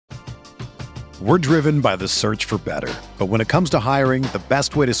We're driven by the search for better. But when it comes to hiring, the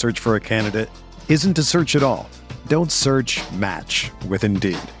best way to search for a candidate isn't to search at all. Don't search, match with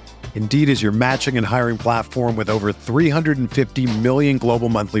Indeed. Indeed is your matching and hiring platform with over 350 million global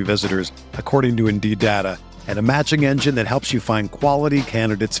monthly visitors, according to Indeed data, and a matching engine that helps you find quality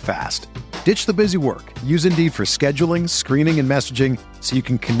candidates fast. Ditch the busy work. Use Indeed for scheduling, screening, and messaging so you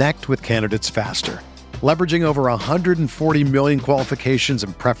can connect with candidates faster. Leveraging over 140 million qualifications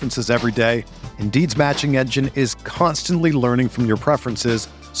and preferences every day, Indeed's matching engine is constantly learning from your preferences,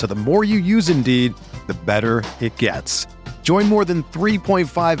 so the more you use Indeed, the better it gets. Join more than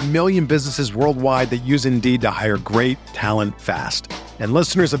 3.5 million businesses worldwide that use Indeed to hire great talent fast. And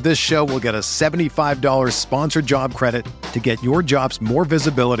listeners of this show will get a $75 sponsored job credit to get your jobs more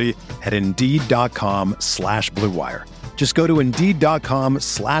visibility at Indeed.com/Blue Wire. Just go to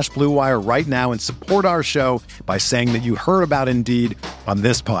Indeed.com/Blue Wire right now and support our show by saying that you heard about Indeed on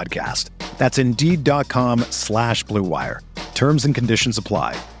this podcast. That's Indeed.com/Blue Wire. Terms and conditions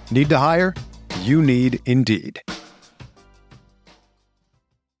apply. Need to hire? You need Indeed.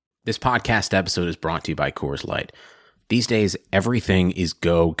 This podcast episode is brought to you by Coors Light. These days, everything is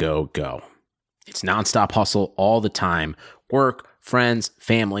go, go, go. It's nonstop hustle all the time. Work, friends,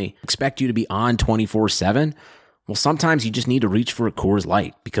 family expect you to be on 24/7. Well, sometimes you just need to reach for a Coors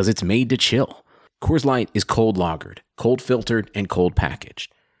Light because it's made to chill. Coors Light is cold lagered, cold filtered, and cold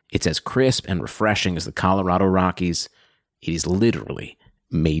packaged. It's as crisp and refreshing as the Colorado Rockies. It is literally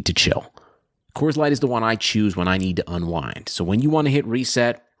made to chill. Coors Light is the one I choose when I need to unwind. So when you want to hit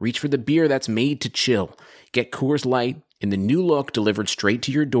reset, reach for the beer that's made to chill. Get Coors Light in the new look delivered straight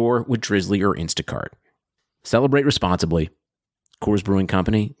to your door with Drizzly or Instacart. Celebrate responsibly. Coors Brewing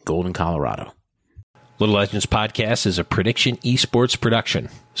Company, Golden, Colorado. Little Legends Podcast is a Prediction Esports production.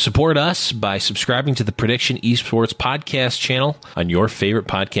 Support us by subscribing to the Prediction Esports Podcast channel on your favorite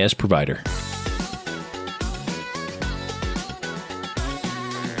podcast provider.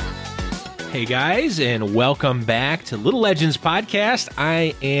 Hey guys, and welcome back to Little Legends Podcast.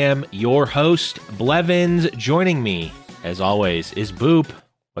 I am your host, Blevins. Joining me, as always, is Boop.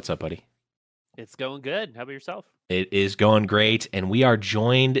 What's up, buddy? It's going good. How about yourself? It is going great, and we are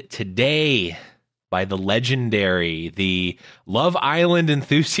joined today by the legendary, the Love Island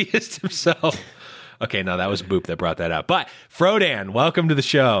enthusiast himself. Okay, no, that was Boop that brought that up. But Frodan, welcome to the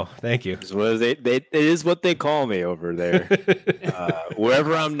show. Thank you. It is what they call me over there.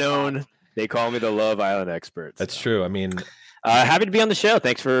 Wherever I'm known, they call me the Love Island expert. That's true. I mean, happy to be on the show.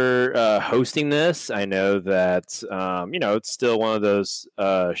 Thanks for hosting this. I know that it's still one of those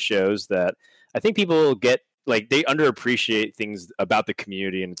shows that I think people get, like, they underappreciate things about the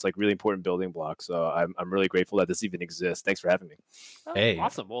community, and it's like really important building blocks. So I'm really grateful that this even exists. Thanks for having me. Oh, hey,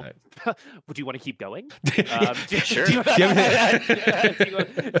 awesome. Well, would you want to keep going? Sure. Do you want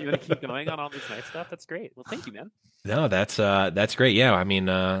to keep going on all this nice stuff? That's great. Well, thank you, man. No, that's great. Yeah, I mean,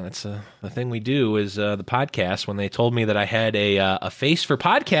 that's the thing we do is the podcast. When they told me that I had a face for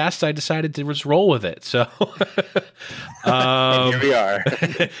podcasts, I decided to just roll with it. So, and here we are.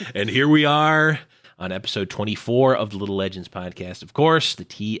 And here we are on episode 24 of the Little Legends Podcast. Of course, the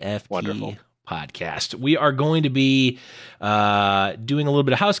TFT Wonderful podcast. We are going to be doing a little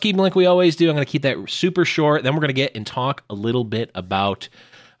bit of housekeeping like we always do. I'm going to keep that super short. Then we're going to get and talk a little bit about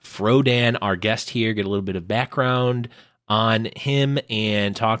Frodan, our guest here, get a little bit of background on him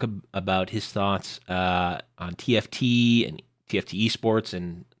and talk about his thoughts on TFT and TFT esports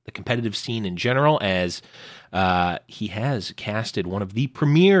and the competitive scene in general, as he has casted one of the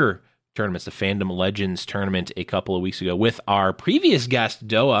premier tournaments, the Fandom Legends tournament, a couple of weeks ago with our previous guest,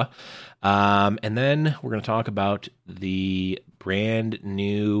 Doa. And then we're going to talk about the brand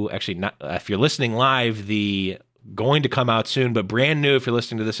new, actually, not if you're listening live, the going to come out soon, but brand new if you're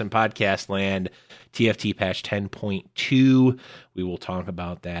listening to this in podcast land, TFT patch 10.2. We will talk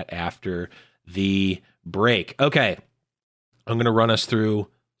about that after the break. Okay, I'm going to run us through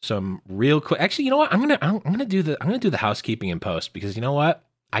some real quick. Actually, you know what? I'm gonna do the housekeeping in post, because you know what?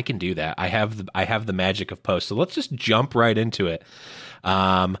 I can do that. I have the magic of post. So let's just jump right into it.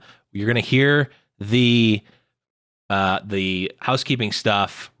 You're gonna hear the housekeeping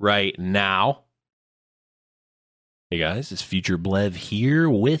stuff right now. Hey guys, it's Future Blev here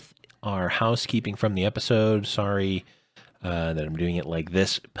with our housekeeping from the episode. Sorry that I'm doing it like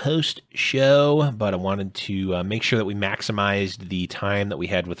this post-show, but I wanted to make sure that we maximized the time that we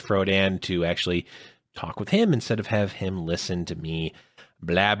had with Frodan to actually talk with him instead of have him listen to me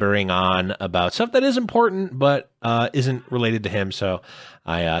blabbering on about stuff that is important but isn't related to him. So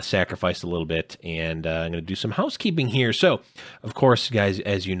I sacrificed a little bit, and I'm going to do some housekeeping here. So, of course, guys,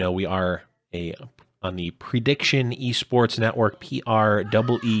 as you know, we are a on the Prediction Esports Network,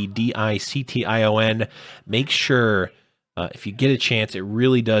 PREEDICTION. Make sure, if you get a chance, it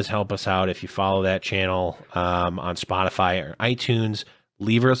really does help us out if you follow that channel on Spotify or iTunes.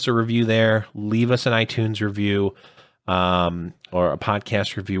 Leave us a review there. Leave us an iTunes review or a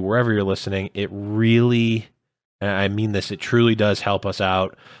podcast review, wherever you're listening. It really, I mean this, it truly does help us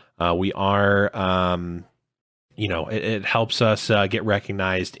out. We are... it helps us get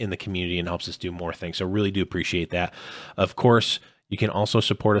recognized in the community and helps us do more things. So really do appreciate that. Of course, you can also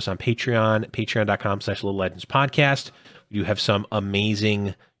support us on Patreon, patreon.com/Little Legends Podcast. We do have some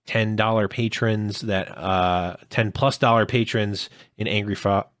amazing $10 patrons that $10+ patrons in Angry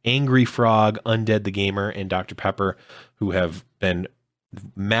Frog, Undead the Gamer, and Dr. Pepper, who have been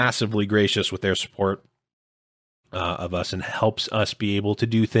massively gracious with their support of us and helps us be able to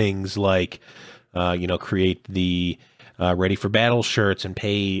do things like create the Ready for Battle shirts and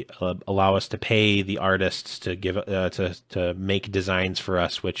allow us to pay the artists to give to make designs for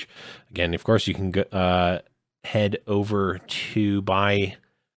us. Which, again, of course, you can head over to buy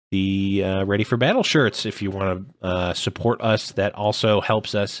the Ready for Battle shirts if you want to support us. That also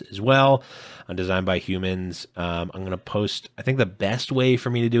helps us as well. Designed by Humans. I'm going to post. I think the best way for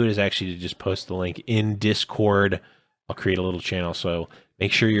me to do it is actually to just post the link in Discord. I'll create a little channel, so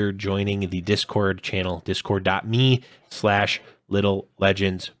make sure you're joining the Discord channel, discord.me/Little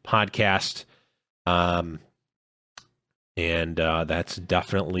Legends Podcast. And that's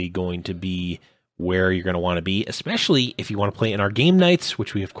definitely going to be where you're going to want to be, especially if you want to play in our game nights,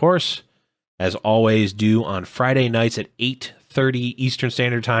 which we, of course, as always, do on Friday nights at 8:30 Eastern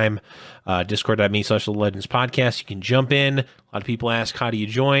Standard Time. Discord.me/Little Legends Podcast. You can jump in. A lot of people ask, how do you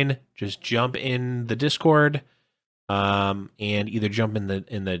join? Just jump in the Discord. And either jump in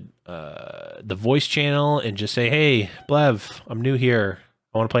the voice channel and just say, "Hey, Blev, I'm new here.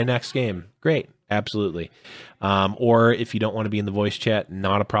 I want to play next game." Great, absolutely. Or if you don't want to be in the voice chat,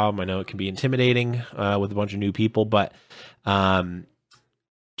 not a problem. I know it can be intimidating with a bunch of new people, but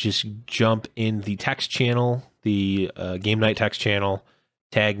just jump in the text channel, the game night text channel.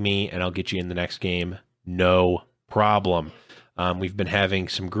 Tag me, and I'll get you in the next game. No problem. We've been having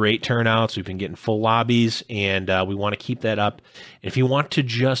some great turnouts. We've been getting full lobbies, and we want to keep that up. And if you want to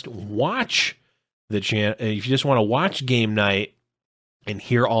just watch the channel, if you just want to watch game night and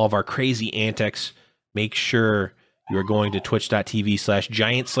hear all of our crazy antics, make sure you are going to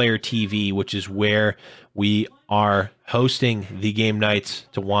twitch.tv/GiantSlayerTV, which is where we are hosting the game nights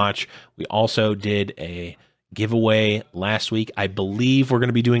to watch. We also did a giveaway last week. I believe we're going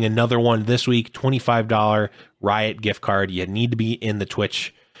to be doing another one this week, $25 Riot gift card. You need to be in the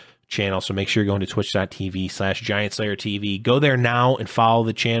Twitch channel, so make sure you're going to twitch.tv/GiantSlayerTV. Go there now and follow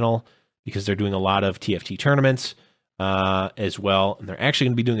the channel because they're doing a lot of TFT tournaments as well. And they're actually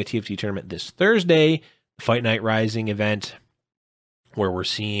going to be doing a TFT tournament this Thursday, the Fight Night Rising event, where we're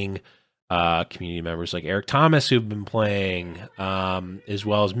seeing community members like Eric Thomas who've been playing, as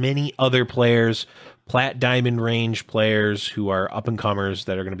well as many other players, Plat Diamond range players who are up-and-comers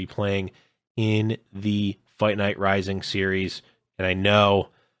that are going to be playing in the Fight Night Rising series. And I know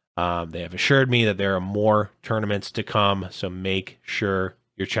they have assured me that there are more tournaments to come, so make sure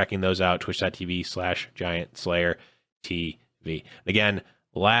you're checking those out, twitch.tv/GiantSlayerTV. Again,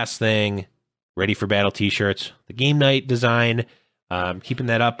 last thing, Ready for Battle t-shirts, the game night design, keeping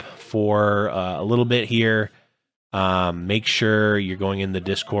that up for a little bit here. Make sure you're going in the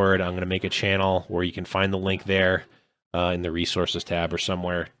Discord. I'm going to make a channel where you can find the link there in the resources tab or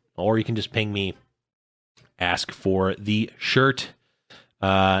somewhere, or you can just ping me, ask for the shirt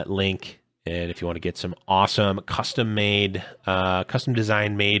link. And if you want to get some awesome custom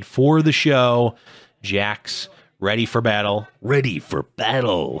design made for the show, Jack's Ready for Battle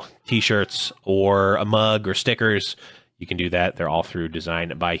t-shirts or a mug or stickers, you can do that. They're all through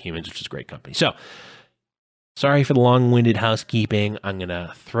Designed by Humans, which is a great company. So, sorry for the long-winded housekeeping. I'm going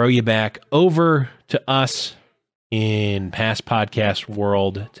to throw you back over to us in past podcast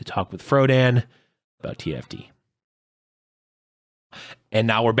world to talk with Frodan about TFT. And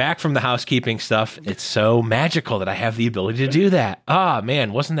now we're back from the housekeeping stuff. It's so magical that I have the ability to do that.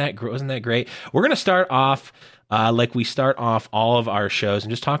 Man, wasn't that great? We're going to start off like we start off all of our shows and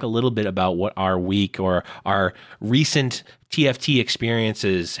just talk a little bit about what our week or our recent TFT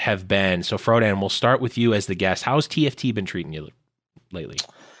experiences have been. So, Frodan, we'll start with you as the guest. How's TFT been treating you lately?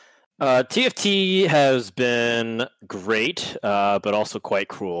 TFT has been great, but also quite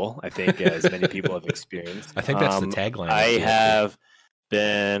cruel, I think, as many people have experienced. I think that's the tagline. I have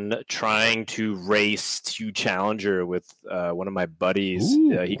been trying to race to Challenger with one of my buddies.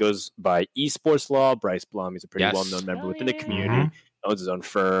 He goes by Esports Law, Bryce Blum. He's a pretty well-known member within the community. owns his own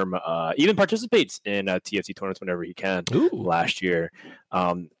firm, even participates in TFT tournaments whenever he can. Last year.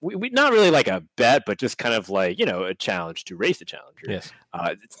 We not really like a bet, but just kind of like, a challenge to race the challenger. Yes.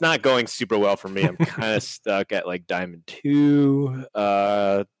 It's not going super well for me. I'm kind of stuck at like Diamond 2.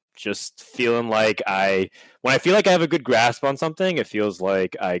 Just feeling like when I feel like I have a good grasp on something, it feels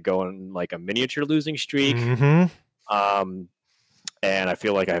like I go on like a miniature losing streak. And I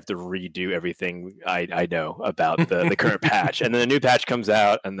feel like I have to redo everything I know about the current patch. And then a new patch comes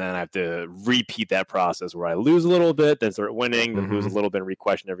out, and then I have to repeat that process where I lose a little bit, then start winning, then lose a little bit, and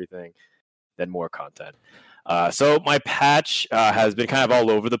re-question everything, then more content. So my patch has been kind of all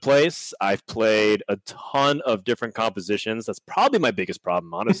over the place. I've played a ton of different compositions. That's probably my biggest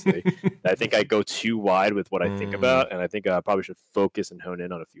problem, honestly. I think I go too wide with what I think about, and I think I probably should focus and hone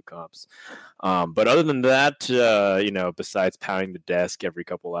in on a few comps. But other than that, besides pounding the desk every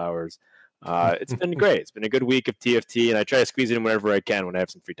couple hours, it's been great. It's been a good week of TFT, and I try to squeeze it in whenever I can when I have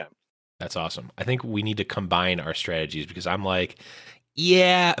some free time. That's awesome. I think we need to combine our strategies, because I'm like,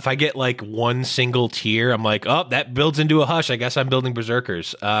 yeah, if I get like one single tier, I'm like, oh, that builds into a Hush. I guess I'm building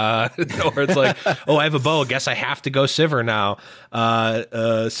Berserkers. Or it's like, oh, I have a bow. I guess I have to go Sivir now.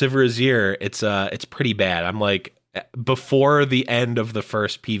 Sivir Azir. It's pretty bad. I'm like, before the end of the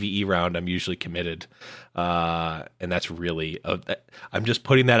first PvE round, I'm usually committed. And that's really, I'm just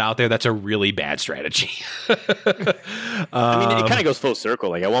putting that out there. That's a really bad strategy. I mean, it kind of goes full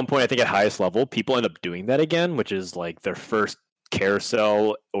circle. Like at one point, I think at highest level, people end up doing that again, which is like their first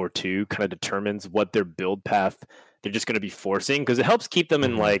carousel or two kind of determines what their build path they're just going to be forcing, because it helps keep them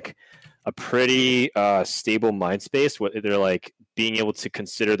in like a pretty stable mind space where they're like being able to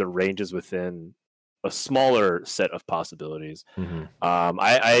consider the ranges within a smaller set of possibilities.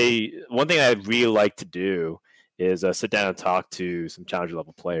 I one thing I really like to do is sit down and talk to some challenger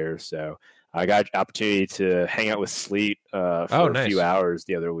level players. So I got an opportunity to hang out with Sleet for a few hours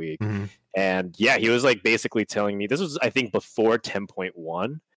the other week. And yeah, he was like basically telling me, this was, I think, before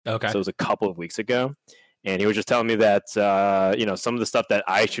 10.1. Okay. So it was a couple of weeks ago. And he was just telling me that, some of the stuff that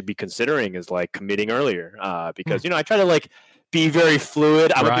I should be considering is like committing earlier. Because, I try to like be very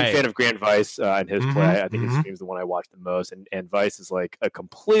fluid. I'm a big fan of Grand Vice and his play. I think his stream's the one I watch the most. And Vice is like a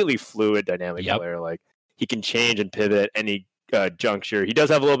completely fluid, dynamic player. Like he can change and pivot any juncture. He does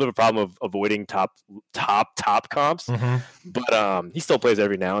have a little bit of a problem of avoiding top comps, but he still plays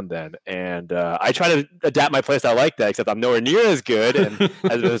every now and then. And I try to adapt my playstyle like that, except I'm nowhere near as good and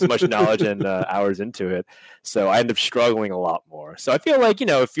has as much knowledge and hours into it. So I end up struggling a lot more. So I feel like,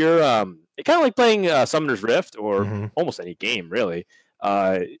 if you're kind of like playing Summoner's Rift or almost any game really,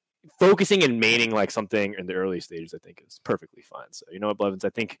 focusing and maining like something in the early stages, I think is perfectly fine. So you know what, Blevins, I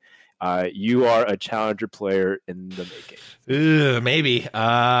think you are a challenger player in the making. Maybe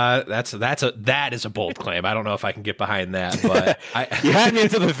that is a bold claim. I don't know if I can get behind that, but you had me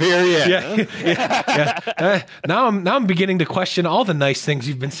into the very end. Yeah. Now I'm beginning to question all the nice things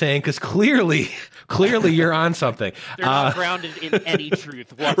you've been saying, because clearly you're on something. They're not grounded in any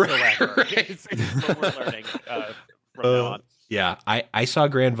truth whatsoever. Right. It's what we're learning from now on. Yeah, I saw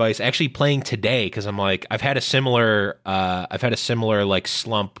Grand Vice actually playing today, because I'm like, I've had a similar like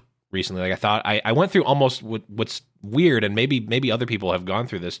slump recently. Like I thought I went through almost what's weird, and maybe other people have gone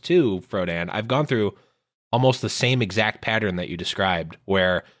through this too, Frodan. I've gone through almost the same exact pattern that you described,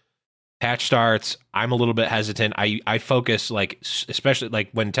 where patch starts, I'm a little bit hesitant. I focus, like, especially like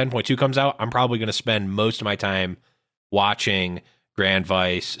when 10.2 comes out, I'm probably going to spend most of my time watching Grand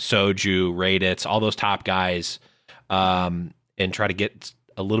Vice, Soju, Raditz, all those top guys, and try to get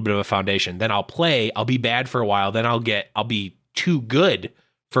a little bit of a foundation. Then I'll be bad for a while, then I'll be too good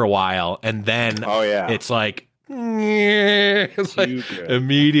for a while, and then it's like,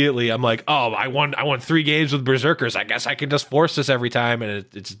 immediately I'm like, oh, I won 3 games with Berserkers. I guess I can just force this every time, and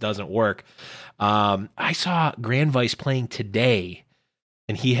it just doesn't work. I saw Grand Vice playing today,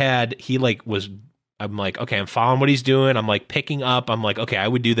 and I'm like, okay, I'm following what he's doing. I'm like picking up. I'm like, okay, I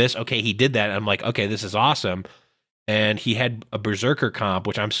would do this. Okay, he did that. I'm like, okay, this is awesome. And he had a Berserker comp,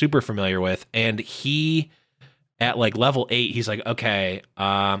 which I'm super familiar with. And he, at like level 8, he's like, okay,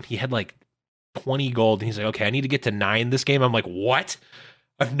 he had like 20 gold. And he's like, okay, I need to get to 9 this game. I'm like, what?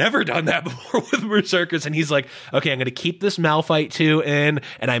 I've never done that before with Berserkers. And he's like, okay, I'm going to keep this Malphite 2 in,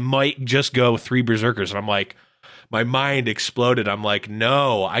 and I might just go 3 Berserkers. And I'm like, my mind exploded. I'm like,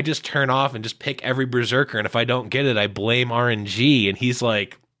 no, I just turn off and just pick every Berserker. And if I don't get it, I blame RNG. And he's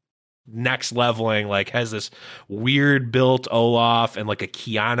like, next leveling, like has this weird built Olaf and like a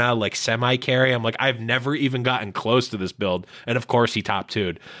Kiana like semi carry. I'm like, I've never even gotten close to this build, and of course he top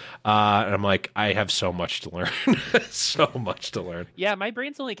 2'd. And I'm like, I have so much to learn. So much to learn. Yeah, my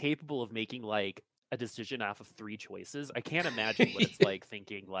brain's only capable of making like a decision off of 3 choices. I can't imagine what it's like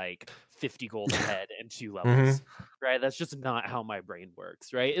thinking like 50 goals ahead and 2 levels, right? That's just not how my brain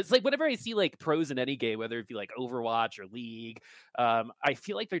works, right? It's like whenever I see like pros in any game, whether it be like Overwatch or League, I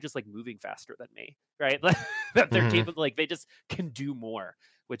feel like they're just like moving faster than me, right? That they're capable, like they just can do more,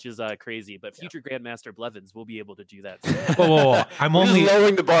 which is crazy. But future Grandmaster Blevins will be able to do that. Whoa. I'm only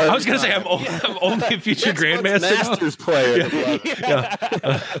lowering the bar. I was going to say I'm only a future Grandmaster Masters player.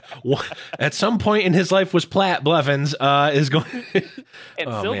 At some point in his life was Plat Blevins is going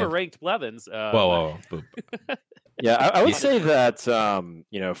and silver ranked Blevins. Whoa. Yeah, I would say that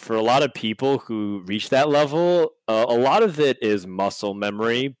for a lot of people who reach that level, a lot of it is muscle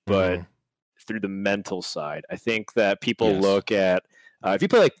memory, but through the mental side. I think that people look at if you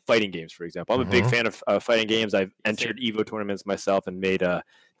play like fighting games, for example. I'm a big fan of fighting games. I've entered Evo tournaments myself and made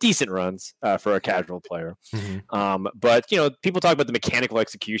decent runs for a casual player. But people talk about the mechanical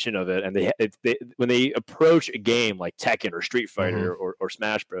execution of it, and they when they approach a game like Tekken or Street Fighter or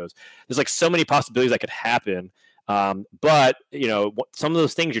Smash Bros, there's like so many possibilities that could happen. But some of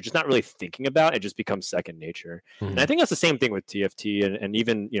those things you're just not really thinking about. It just becomes second nature. And I think that's the same thing with TFT and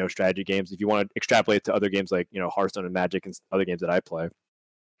even strategy games. If you want to extrapolate to other games like Hearthstone and Magic and other games that I play,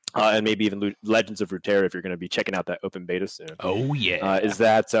 and maybe even Legends of Runeterra if you're going to be checking out that open beta soon. Oh yeah, is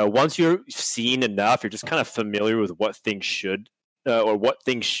that once you're seen enough, you're just kind of familiar with what things should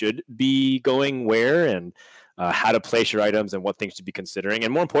be going where and how to place your items and what things to be considering,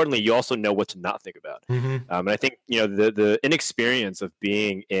 and more importantly, you also know what to not think about. And I think the inexperience of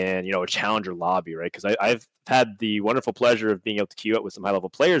being in a challenger lobby, right? Because I've had the wonderful pleasure of being able to queue up with some high level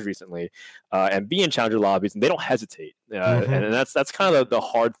players recently, and be in challenger lobbies, and they don't hesitate. And that's kind of the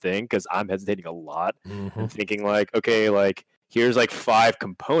hard thing, because I'm hesitating a lot and thinking like, okay, like here's like 5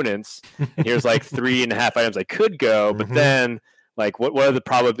 components, and here's like 3.5 items I could go, but then. Like, what are the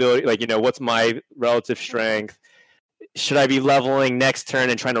probability? Like, what's my relative strength? Should I be leveling next turn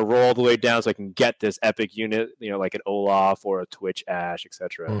and trying to roll all the way down so I can get this epic unit, like an Olaf or a Twitch Ash,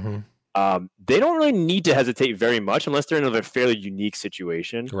 etc.? They don't really need to hesitate very much unless they're in a fairly unique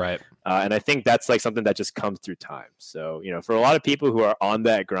situation. Right. And I think that's like something that just comes through time. So, for a lot of people who are on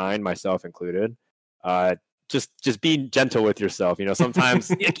that grind, myself included, just being gentle with yourself.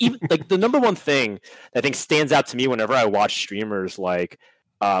 Sometimes even like the number one thing that I think stands out to me whenever I watch streamers like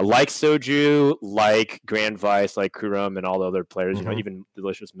Soju, like Grand Vice, like Kurum, and all the other players, even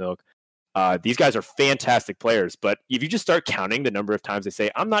Delicious Milk. These guys are fantastic players, but if you just start counting the number of times they say,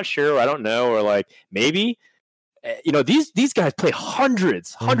 I'm not sure, or I don't know, or like maybe, these guys play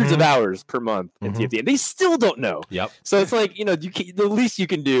hundreds of hours per month in TFT, and they still don't know. Yep. So it's like, the least you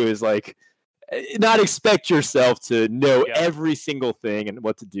can do is like, not expect yourself to know every single thing and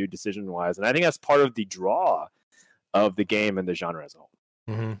what to do decision wise. And I think that's part of the draw of the game and the genre as a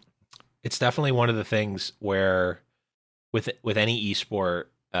whole. It's definitely one of the things where with any esport,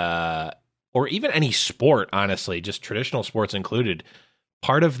 or even any sport, honestly, just traditional sports included,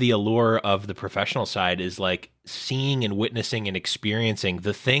 part of the allure of the professional side is like seeing and witnessing and experiencing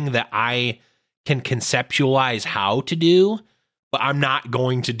the thing that I can conceptualize how to do, but I'm not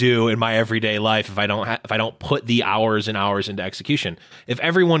going to do in my everyday life if I don't put the hours and hours into execution. If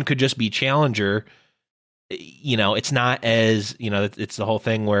everyone could just be challenger, it's not as, it's the whole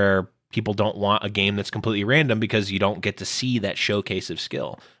thing where people don't want a game that's completely random because you don't get to see that showcase of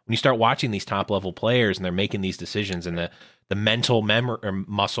skill. When you start watching these top level players and they're making these decisions, and the mental memory or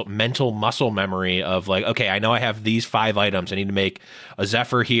muscle memory of like, okay, I know I have these 5 items. I need to make a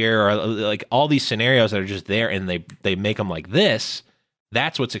Zephyr here, or like all these scenarios that are just there, and they make them like this.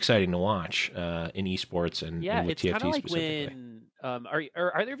 That's what's exciting to watch in esports and with it's TFT kind of like specifically. when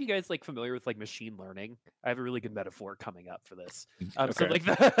are either of you guys like familiar with like machine learning? I have a really good metaphor coming up for this. So like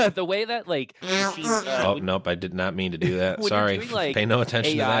the way that like nope, I did not mean to do that. when Sorry, you're doing, like, pay no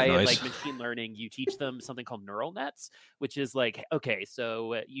attention AI to that noise. and, like machine learning, you teach them something called neural nets, which is like, okay,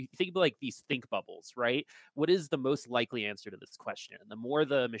 so you think about like these think bubbles, right? What is the most likely answer to this question? And the more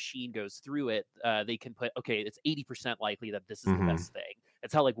the machine goes through it, they can put, okay, it's 80% likely that this is the best thing.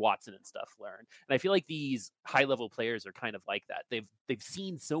 It's how like Watson and stuff learn. And I feel like these high level players are kind of like that. They've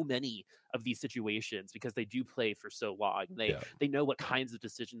seen so many of these situations because they do play for so long. They know what kinds of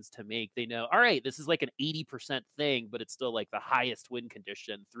decisions to make. They know, all right, this is like an 80% thing, but it's still like the highest win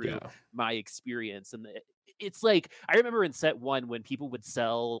condition through my experience. And it's like, I remember in set 1 when people would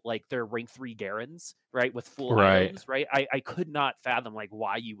sell like their rank 3 Garens, right, with full items, right? I could not fathom like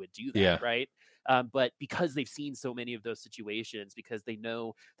why you would do that, right? But because they've seen so many of those situations, because they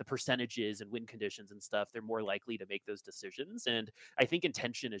know the percentages and win conditions and stuff, they're more likely to make those decisions. And I think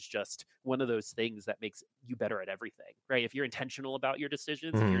intention is just one of those things that makes you better at everything, right? If you're intentional about your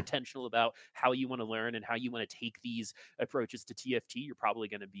decisions, if you're intentional about how you want to learn and how you want to take these approaches to TFT, you're probably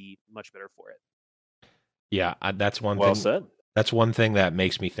going to be much better for it. Yeah, that's one Well thing. said. That's one thing that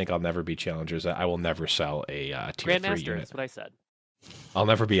makes me think I'll never be challengers. I will never sell a tier 3 Grandmaster, unit. that's what I said. I'll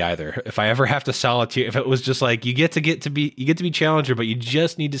never be either. If I ever have to sell a tier, if it was just like you get to be challenger, but you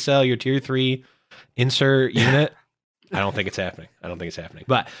just need to sell your tier 3 insert unit, I don't think it's happening.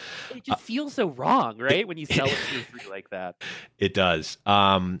 But it just feels so wrong, right? When you sell it tier 3 like that. It does.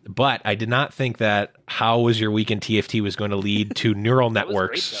 But I did not think that how was your week in TFT was going to lead to neural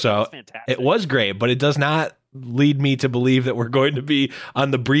networks. So it was great, but it does not lead me to believe that we're going to be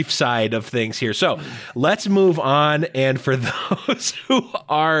on the brief side of things here. So let's move on. And for those who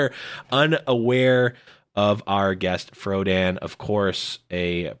are unaware of our guest, Frodan, of course,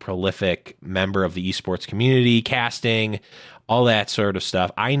 a prolific member of the esports community, casting, all that sort of stuff.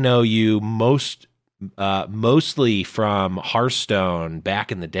 I know you mostly from Hearthstone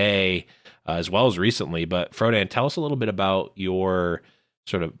back in the day, as well as recently. But Frodan, tell us a little bit about your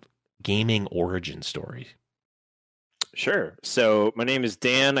sort of gaming origin story. Sure. So my name is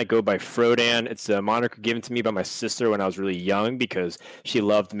Dan. I go by Frodan. It's a moniker given to me by my sister when I was really young because she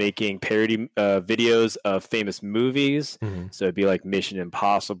loved making parody videos of famous movies. So it'd be like Mission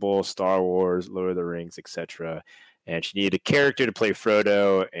Impossible, Star Wars, Lord of the Rings, etc. And she needed a character to play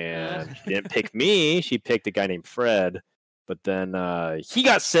Frodo, and she didn't pick me. She picked a guy named Fred. But then he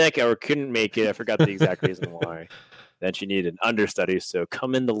got sick or couldn't make it. I forgot the exact reason why. Then she needed an understudy, so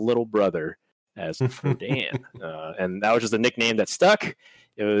come in the little brother as Frodan. And that was just a nickname that stuck.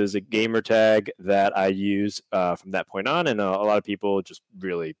 It was a gamer tag that I used from that point on, and a lot of people just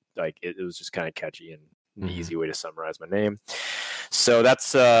really like it. It was just kind of catchy and an easy way to summarize my name. So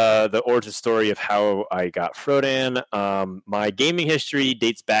that's the origin story of how I got Frodan. My gaming history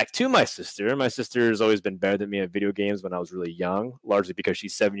dates back to my sister. My sister has always been better than me at video games when I was really young, largely because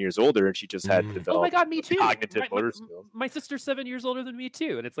she's 7 years older and she just had developed oh my God, me too. Cognitive motor skills. My sister's 7 years older than me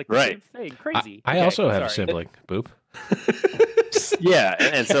too, and it's like the same thing. Crazy. I also have a sibling. Boop. Yeah,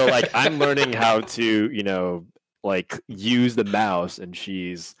 and so like I'm learning how to, like use the mouse, and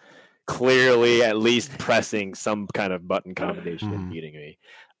she's clearly at least pressing some kind of button combination and beating me.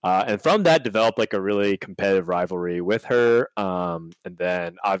 And from that developed like a really competitive rivalry with her. And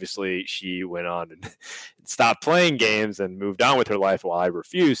then obviously she went on and stopped playing games and moved on with her life while I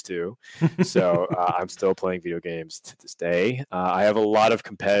refused to. So I'm still playing video games to this day. I have a lot of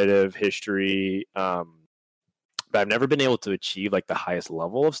competitive history, but I've never been able to achieve like the highest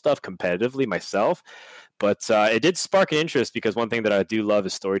level of stuff competitively myself. But it did spark an interest because one thing that I do love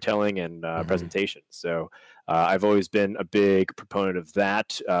is storytelling and presentation. So I've always been a big proponent of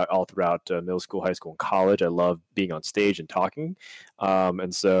that all throughout middle school, high school, and college. I love being on stage and talking.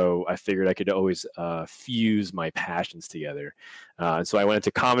 And so I figured I could always fuse my passions together. And so I went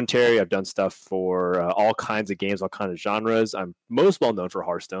into commentary. I've done stuff for all kinds of games, all kinds of genres. I'm most well known for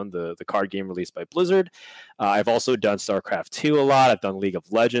Hearthstone, the card game released by Blizzard. I've also done StarCraft 2 a lot. I've done League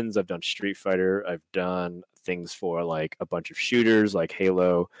of Legends. I've done Street Fighter. I've done things for like a bunch of shooters like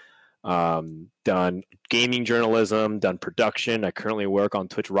Halo. Done gaming journalism, done production. I currently work on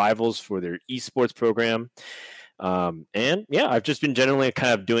Twitch Rivals for their esports program. And yeah, I've just been generally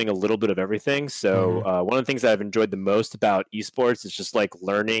kind of doing a little bit of everything. So one of the things that I've enjoyed the most about esports is just like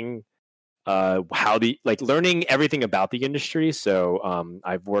learning learning everything about the industry. So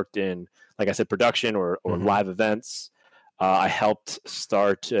I've worked in, like I said, production or live events. I helped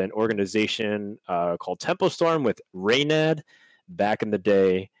start an organization called Tempo Storm with Raynad back in the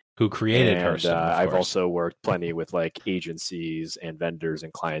day. Who created Hearthstone. I've also worked plenty with like agencies and vendors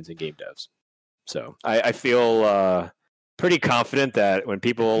and clients and game devs. So I feel pretty confident that when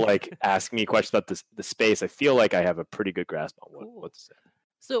people like ask me questions about the space, I feel like I have a pretty good grasp on what to say.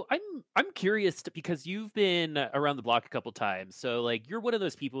 So I'm curious because you've been around the block a couple times. So like you're one of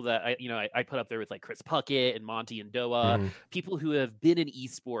those people that I put up there with like Chris Puckett and Monty and Doa, people who have been in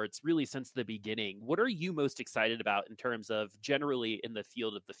esports really since the beginning. What are you most excited about in terms of generally in the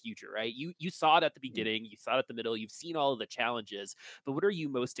field of the future, right? You saw it at the beginning, you saw it at the middle, you've seen all of the challenges, but what are you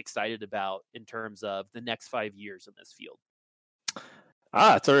most excited about in terms of the next 5 years in this field?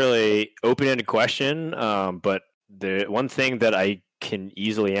 It's a really open-ended question, but the one thing that I can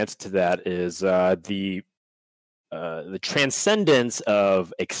easily answer to that is the transcendence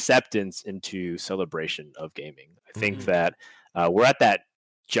of acceptance into celebration of gaming. I think that we're at that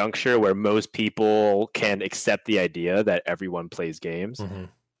juncture where most people can accept the idea that everyone plays games.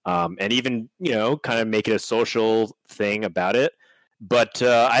 and even, kind of make it a social thing about it. But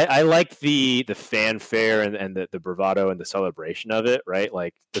I like the fanfare and the bravado and the celebration of it, right?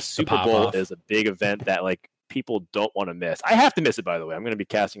 Like the Super Bowl is a big event that like people don't want to miss. I have to miss it, by the way. I'm going to be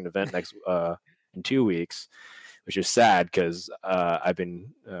casting an event next in 2 weeks, which is sad because I've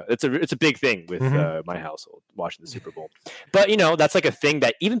been it's a big thing with my household watching the Super Bowl. But that's like a thing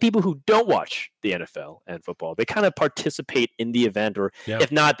that even people who don't watch the NFL and football, they kind of participate in the event, or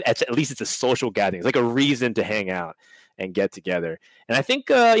if not, at least it's a social gathering. It's like a reason to hang out and get together. And I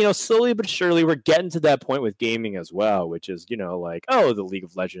think slowly but surely we're getting to that point with gaming as well, which is like, oh, the League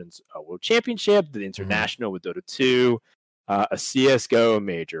of Legends World Championship, the International with Dota 2. A CSGO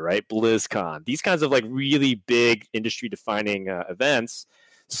major, right? BlizzCon. These kinds of like really big industry-defining events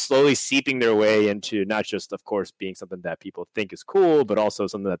slowly seeping their way into not just, of course, being something that people think is cool, but also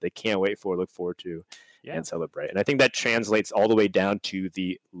something that they can't wait for, look forward to, and celebrate. And I think that translates all the way down to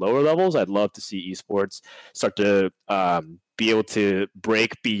the lower levels. I'd love to see esports start to be able to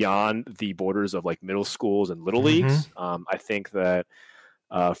break beyond the borders of like middle schools and little leagues. I think that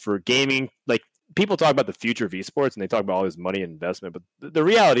for gaming, like, people talk about the future of esports and they talk about all this money and investment, but the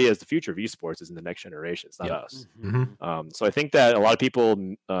reality is the future of esports is in the next generation. It's not us. So I think that a lot of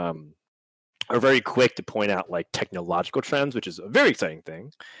people are very quick to point out like technological trends, which is a very exciting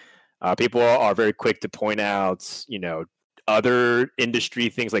thing. People are very quick to point out, other industry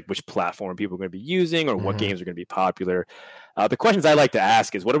things like which platform people are going to be using or what games are going to be popular. The questions I like to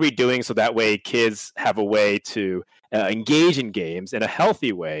ask is, what are we doing so that way kids have a way to engage in games in a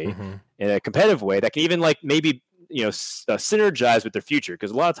healthy way, in a competitive way that can even like maybe synergize with their future?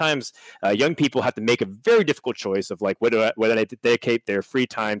 Because a lot of times young people have to make a very difficult choice of like whether they dedicate their free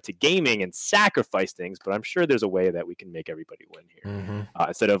time to gaming and sacrifice things. But I'm sure there's a way that we can make everybody win here,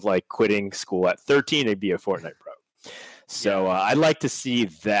 instead of like quitting school at 13 and be a Fortnite pro. So I'd like to see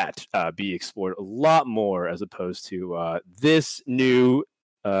that be explored a lot more, as opposed to this new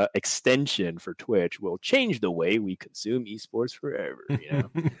extension for Twitch will change the way we consume esports forever.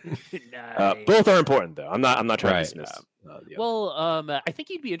 Nice. Both are important, though. I'm not trying to dismiss. I think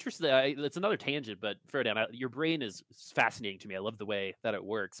you'd be interested. It's another tangent, but Frodan, your brain is fascinating to me. I love the way that it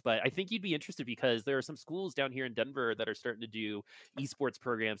works. But I think you'd be interested because there are some schools down here in Denver that are starting to do esports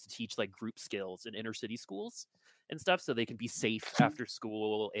programs to teach like group skills in inner city schools and stuff, so they can be safe after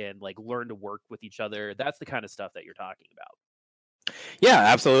school and like learn to work with each other. That's the kind of stuff that you're talking about. Yeah,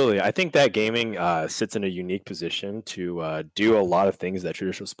 absolutely. I think that gaming sits in a unique position to do a lot of things that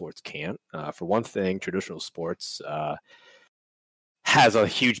traditional sports can't. For one thing, traditional sports has a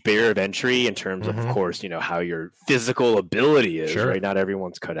huge barrier of entry in terms of course, how your physical ability is, right? Not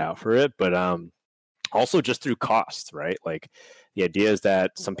everyone's cut out for it, but also just through cost, right? Like the idea is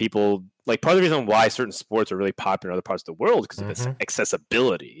that some people, like, part of the reason why certain sports are really popular in other parts of the world because of its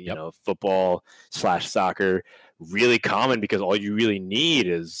accessibility. Football / soccer, really common because all you really need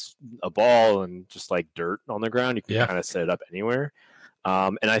is a ball and just like dirt on the ground. You can kind of set it up anywhere.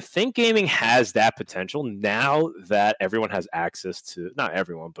 And I think gaming has that potential now that everyone has access to, not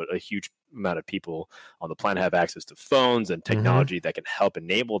everyone, but a huge amount of people on the planet have access to phones and technology that can help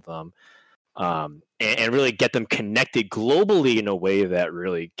enable them. And really get them connected globally in a way that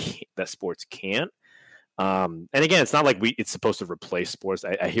really that sports can't. And again, it's not like it's supposed to replace sports.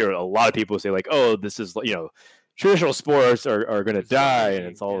 I hear a lot of people say like, "Oh, this is traditional sports are going to die, and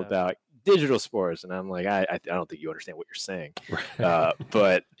it's all about digital sports." And I'm like, I don't think you understand what you're saying.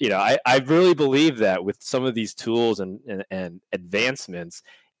 But I really believe that with some of these tools and advancements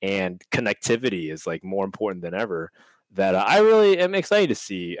and connectivity is like more important than ever. That I really am excited to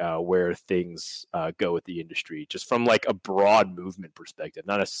see where things go with the industry, just from like a broad movement perspective,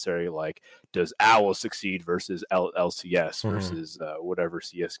 not necessarily like does OWL succeed versus LCS versus whatever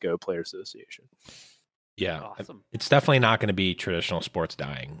CSGO player association. Yeah, awesome. It's definitely not going to be traditional sports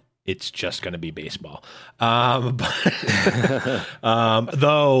dying. It's just going to be baseball.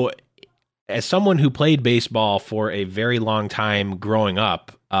 Though, as someone who played baseball for a very long time growing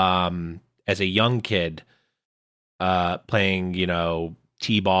up, as a young kid, playing,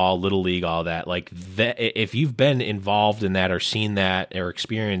 T-ball, little league, all that, like that, if you've been involved in that or seen that or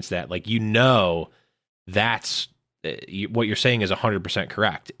experienced that, like, that's what you're saying is 100%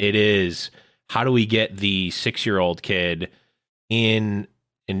 correct. It is, how do we get the 6-year-old kid in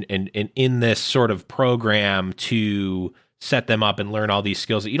this sort of program to set them up and learn all these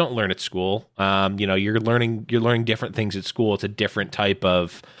skills that you don't learn at school. You're learning different things at school. It's a different type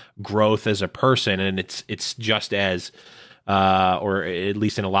of growth as a person, and it's just as or at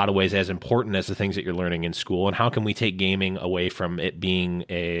least in a lot of ways as important as the things that you're learning in school. And how can we take gaming away from it being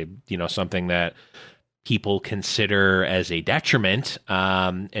a something that people consider as a detriment,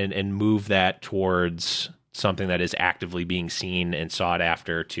 and move that towards something that is actively being seen and sought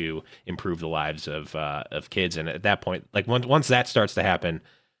after to improve the lives of kids. And at that point, like once that starts to happen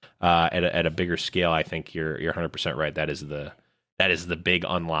at a bigger scale, I think you're 100% right. That is the big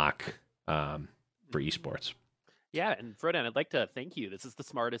unlock for esports. Yeah, and Frodan, I'd like to thank you. This is the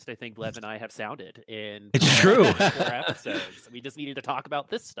smartest I think Lev and I have sounded in It's true. 4 episodes. We just needed to talk about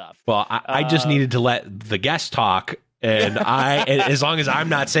this stuff. Well, I just needed to let the guest talk, and as long as I'm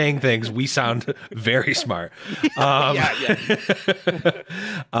not saying things, we sound very smart. Yeah.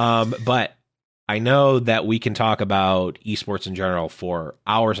 But I know that we can talk about esports in general for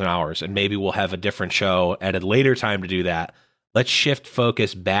hours and hours, and maybe we'll have a different show at a later time to do that. Let's shift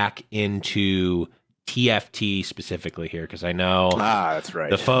focus back into TFT specifically here, because I know that's right.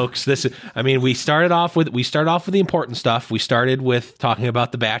 The folks. We started off with the important stuff. We started with talking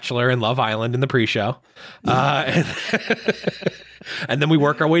about The Bachelor and Love Island in the pre-show, and then we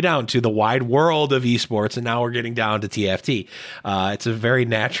work our way down to the wide world of esports, and now we're getting down to TFT. It's a very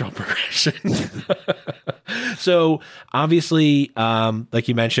natural progression. So obviously, like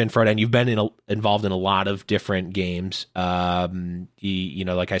you mentioned, Frodan, you've been involved in a lot of different games.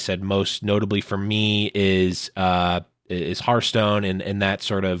 Like I said, most notably for me is Hearthstone and that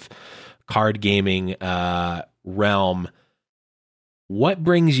sort of card gaming realm. What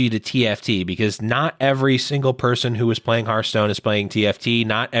brings you to TFT? Because not every single person who is playing Hearthstone is playing TFT.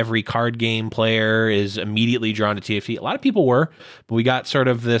 Not every card game player is immediately drawn to TFT. A lot of people were, but we got sort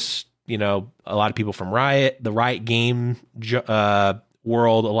of this, a lot of people from the Riot game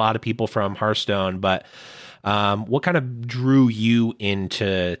world, a lot of people from Hearthstone. But what kind of drew you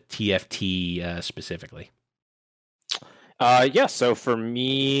into TFT specifically? So for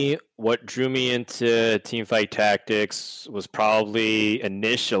me, what drew me into Teamfight Tactics was probably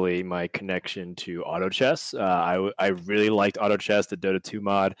initially my connection to auto chess. I really liked auto chess, the Dota 2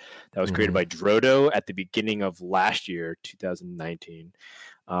 mod that was created by Drodo at the beginning of last year, 2019.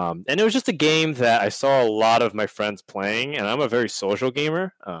 And it was just a game that I saw a lot of my friends playing, and I'm a very social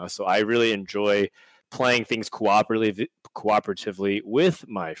gamer, so I really enjoy playing things cooperatively with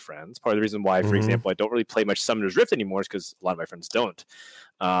my friends. Part of the reason why, for example, I don't really play much Summoner's Rift anymore is because a lot of my friends don't.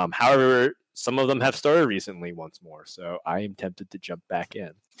 However, some of them have started recently once more, so I am tempted to jump back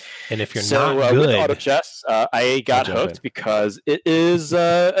in. And if you're not good with auto chess, I got hooked because it is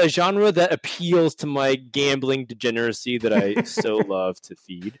a genre that appeals to my gambling degeneracy that I so love to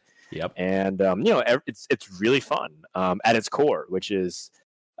feed. Yep. And it's really fun at its core, which is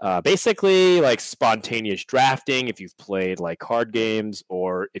basically like spontaneous drafting. If you've played like card games,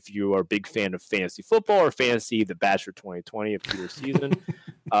 or if you are a big fan of fantasy football or fantasy The Bachelor 2020 of Peter's season,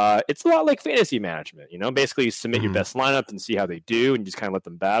 it's a lot like fantasy management. Basically you submit your best lineup and see how they do, and you just kind of let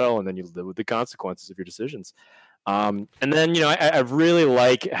them battle, and then you live with the consequences of your decisions. And then I really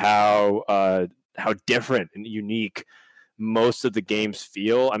like how different and unique most of the games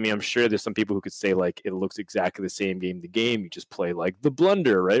feel. I mean, I'm sure there's some people who could say like it looks exactly the same game to game. You just play like the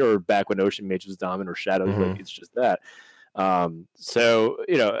Blunder, right? Or back when Ocean Mage was dominant, or Shadows, like it's just that. So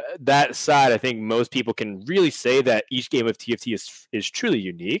that side, I think most people can really say that each game of TFT is truly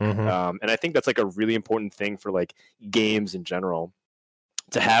unique. And I think that's like a really important thing for like games in general,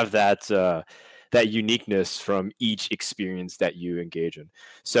 to have that uniqueness from each experience that you engage in.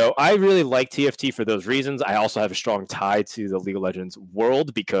 So I really like TFT for those reasons. I also have a strong tie to the League of Legends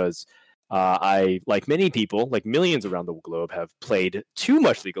world because I, like many people, like millions around the globe, have played too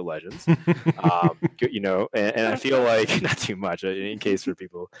much League of Legends. And I feel like not too much. In case for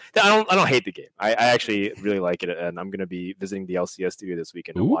people, I don't hate the game. I actually really like it, and I'm going to be visiting the LCS studio this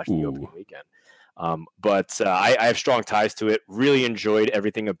weekend and watch the opening weekend. But I have strong ties to it. Really enjoyed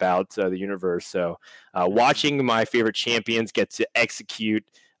everything about the universe. So watching my favorite champions get to execute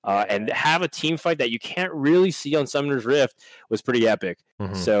and have a team fight that you can't really see on Summoner's Rift was pretty epic.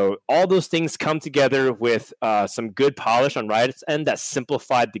 So all those things come together with some good polish on Riot's end that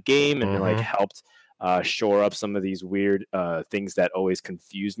simplified the game and like helped shore up some of these weird things that always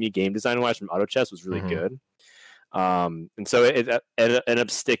confused me game design-wise from auto chess was really good. And so it ended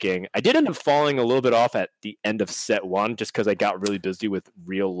up sticking. I did end up falling a little bit off at the end of set 1 just because I got really busy with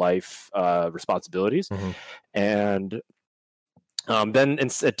real life responsibilities. And then in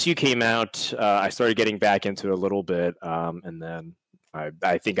set 2 came out, I started getting back into it a little bit, and then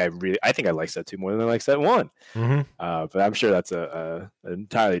I think I like set 2 more than I like set 1. But I'm sure that's an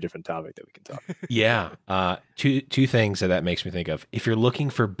entirely different topic that we can talk. Yeah. Two things that makes me think of. If you're looking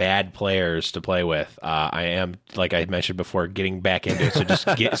for bad players to play with, I am, like I mentioned before, getting back into it. So just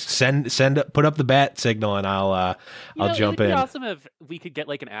put up the bat signal, and I'll jump in. It would be awesome if we could get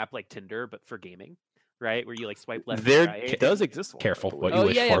like an app like Tinder, but for gaming. right? Where you like swipe left. There and right. does exist one. Careful what Oh you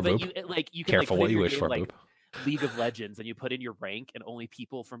wish yeah, for, but Boop. you can Careful like, put what in you your wish game, for, like Boop. League of Legends, and you put in your rank, and only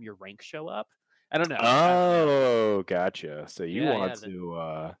people from your rank show up. I don't know. Oh, gotcha. So you want yeah,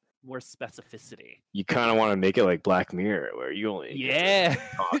 to more specificity. you kind of want to make it like Black Mirror, where you only get to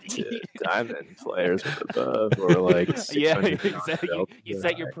talk to diamond players with above, or like 600 exactly. You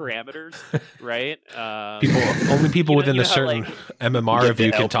set your parameters, right? Only people within a how, certain like, MMR get of you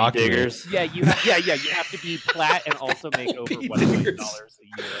the can LP talk diggers. to me. you have to be plat and also make over $1 million a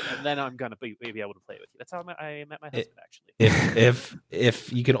year, and then I'm gonna be able to play with you. That's how I met my husband, actually.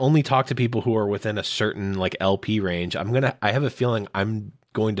 If you can only talk to people who are within a certain like LP range, I have a feeling I'm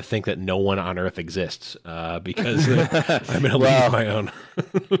going to think that no one on Earth exists because I'm in a league of my own.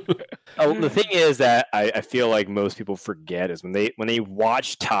 The thing is that I feel like most people forget is when they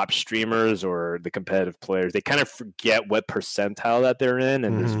watch top streamers or the competitive players, they kind of forget what percentile that they're in,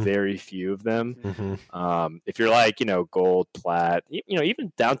 and there's very few of them. If you're like gold, plat,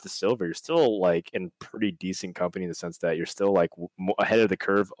 even down to silver, you're still like in pretty decent company in the sense that you're still like ahead of the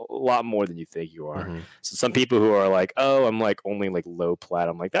curve a lot more than you think you are. So some people who are like, oh, I'm like only like low plat,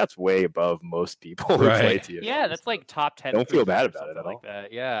 I'm like, that's way above most people who play TFT. Yeah, that's like top 10. Don't feel bad about it at all.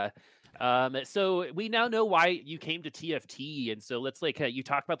 That. Yeah. So we now know why you came to TFT, and so let's you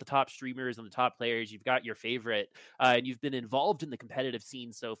talk about the top streamers and the top players. You've got your favorite, and you've been involved in the competitive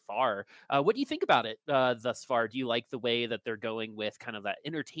scene so far. What do you think about it thus far? Do you like the way that they're going with kind of that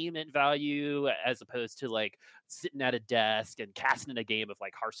entertainment value as opposed to like sitting at a desk and casting a game of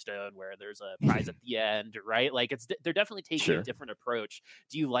like Hearthstone where there's a prize at the end, right? Like they're definitely taking a different approach.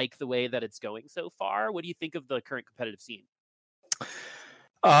 Do you like the way that it's going so far? What do you think of the current competitive scene?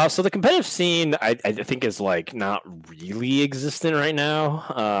 So the competitive scene, I think, is like not really existent right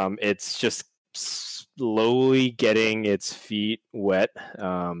now. It's just slowly getting its feet wet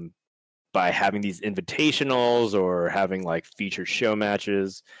by having these invitationals or having like featured show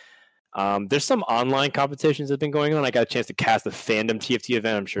matches. There's some online competitions that have been going on. I got a chance to cast the Fandom TFT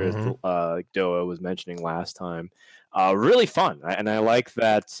event. I'm sure as Doa was mentioning last time. Really fun, and I like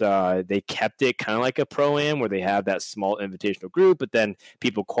that they kept it kind of like a pro-am where they have that small invitational group, but then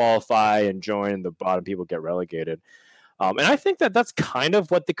people qualify and join, and the bottom people get relegated. And I think that that's kind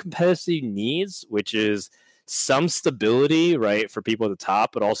of what the competitive scene needs, which is some stability, right, for people at the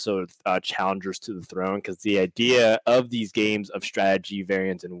top, but also challengers to the throne, because the idea of these games of strategy,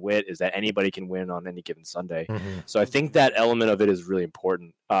 variance, and wit is that anybody can win on any given Sunday. So I think that element of it is really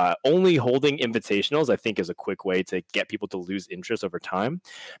important. Only holding invitationals, I think, is a quick way to get people to lose interest over time,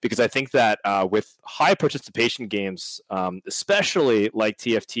 because I think that with high participation games, especially like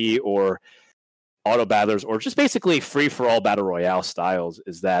TFT or auto battlers, or just basically free-for-all battle royale styles,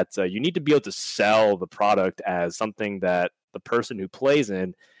 is that you need to be able to sell the product as something that the person who plays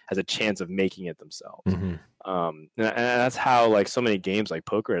in has a chance of making it themselves. And that's how like so many games like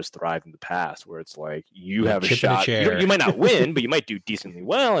poker has thrived in the past, where it's like you have a shot. You might not win, but you might do decently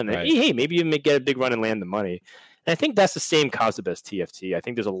well, and hey, maybe you may get a big run and land the money. And I think that's the same concept as TFT. I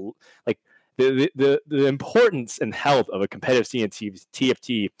think there's the importance and health of a competitive scene in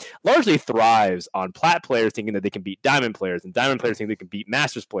TFT largely thrives on plat players thinking that they can beat diamond players, and diamond players think they can beat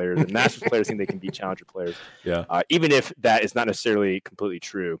masters players, and masters players think they can beat challenger players. Even if that is not necessarily completely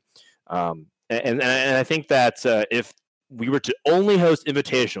true. And I think that if we were to only host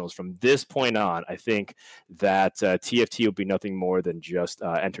invitationals from this point on, I think that TFT will be nothing more than just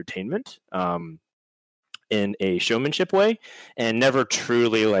entertainment. In a showmanship way, and never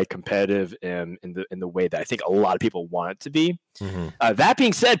truly like competitive in the way that I think a lot of people want it to be. That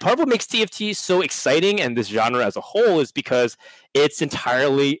being said, part of what makes TFT so exciting and this genre as a whole is because it's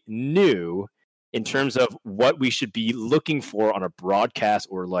entirely new in terms of what we should be looking for on a broadcast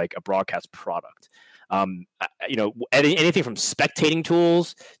or like a broadcast product. Anything from spectating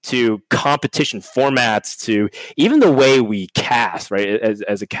tools to competition formats to even the way we cast, right?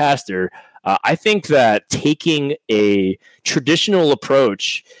 As a caster, I think that taking a traditional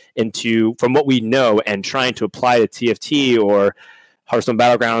approach from what we know and trying to apply to TFT or Hearthstone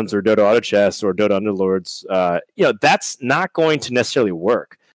Battlegrounds or Dota Auto Chess or Dota Underlords, that's not going to necessarily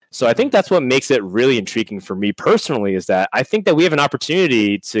work. So I think that's what makes it really intriguing for me personally, is that I think that we have an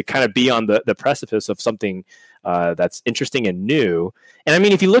opportunity to kind of be on the precipice of something that's interesting and new. And I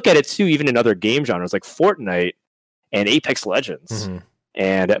mean, if you look at it too, even in other game genres like Fortnite and Apex Legends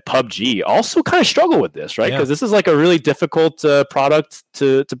and PUBG also kind of struggle with this, right? Because this is like a really difficult product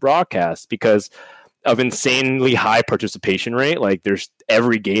to broadcast because of insanely high participation rate. Like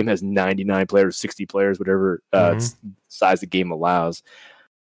every game has 99 players, 60 players, whatever size the game allows.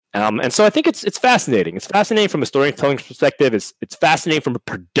 And so I think it's fascinating. It's fascinating from a storytelling perspective. It's fascinating from a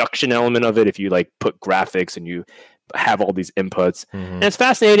production element of it. If you like put graphics and you have all these inputs, and it's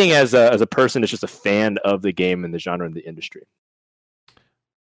fascinating as a person that's just a fan of the game and the genre and the industry.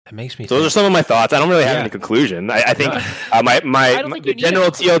 That makes me. So those are some of my thoughts. I don't really have any conclusion. I think the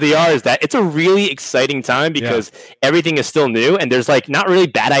general TLDR is that it's a really exciting time because everything is still new and there's like not really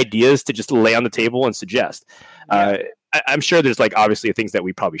bad ideas to just lay on the table and suggest. I'm sure there's like obviously things that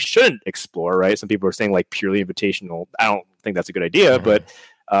we probably shouldn't explore, right? Some people are saying like purely invitational. I don't think that's a good idea, but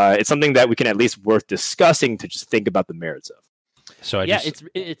it's something that we can at least worth discussing to just think about the merits of. So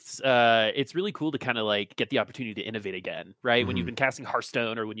it's really cool to kind of like get the opportunity to innovate again, right? When you've been casting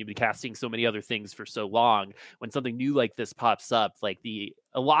Hearthstone or when you've been casting so many other things for so long, when something new like this pops up, like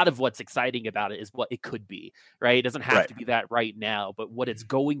a lot of what's exciting about it is what it could be, right? It doesn't have to be that right now, but what it's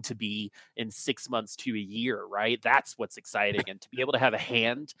going to be in 6 months to a year, right? That's what's exciting, and to be able to have a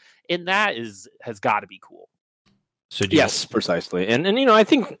hand in that has got to be cool. So yes, precisely, and I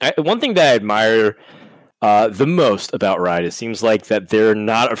think one thing that I admire the most about Riot, it seems like that they're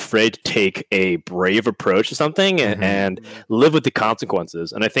not afraid to take a brave approach to something and live with the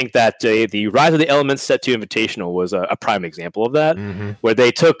consequences. And I think that the Rise of the Elements Set 2 Invitational was a prime example of that, where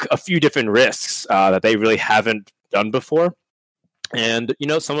they took a few different risks that they really haven't done before. And,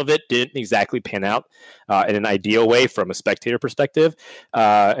 some of it didn't exactly pan out in an ideal way from a spectator perspective.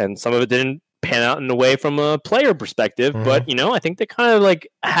 And some of it didn't pan out in a way from a player perspective, but I think they kind of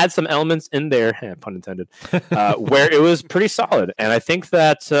like had some elements in there, pun intended, where it was pretty solid. And I think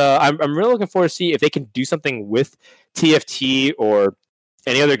that I'm really looking forward to see if they can do something with TFT or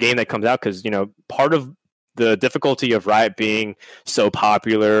any other game that comes out, because part of the difficulty of Riot being so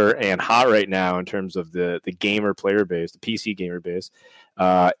popular and hot right now in terms of the gamer player base, the PC gamer base,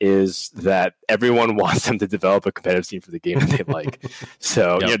 is that everyone wants them to develop a competitive scene for the game that they like.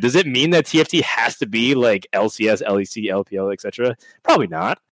 So, does it mean that TFT has to be like LCS, LEC, LPL, etc.? Probably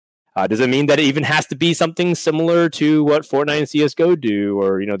not. Does it mean that it even has to be something similar to what Fortnite and CSGO do,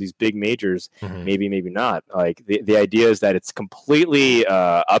 or these big majors? Maybe not. Like the idea is that it's completely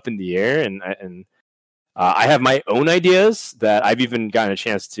up in the air, and I have my own ideas that I've even gotten a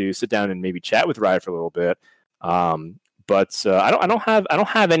chance to sit down and maybe chat with Riot for a little bit. But I don't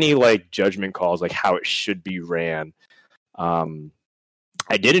have any like judgment calls like how it should be ran.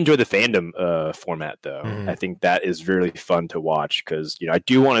 I did enjoy the fandom format though. I think that is really fun to watch because I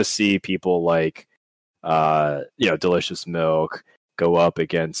do want to see people like Delicious Milk go up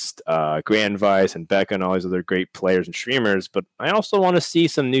against Grand Vice and Becca and all these other great players and streamers. But I also want to see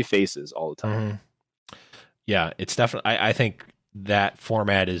some new faces all the time. Yeah, it's definitely. I think that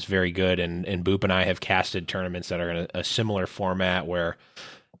format is very good, and Boop and I have casted tournaments that are in a similar format where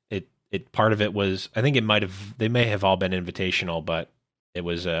it part of it was, I think they may have all been invitational, but it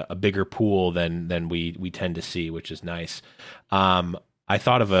was a bigger pool than we tend to see, which is nice. I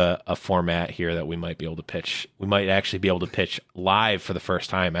thought of a format here that we might be able to pitch. We might actually be able to pitch live for the first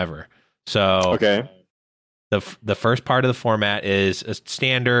time ever. So okay, the first part of the format is a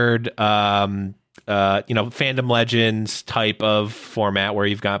standard Fandom Legends type of format where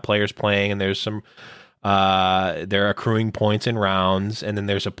you've got players playing and there's some they're accruing points in rounds, and then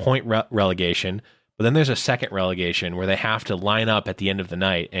there's a point relegation, but then there's a second relegation where they have to line up at the end of the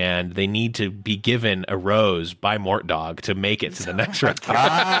night and they need to be given a rose by Mort Dog to make it to the next round.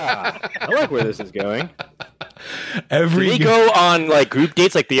 I like where this is going. Do they go on like group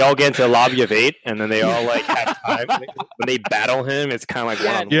dates, like they all get into a lobby of 8 and then they all like have time when they battle him? It's kind of like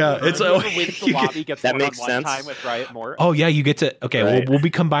it's the lobby gets that makes sense. Time with Riot Mort. Oh yeah, you get to right. We'll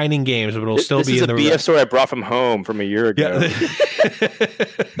be combining games, but it'll still be in the BF story I brought from home from a year ago.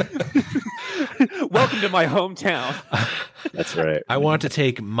 Welcome to my hometown. That's right. I want to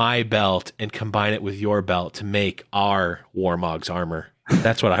take my belt and combine it with your belt to make our Warmog's armor.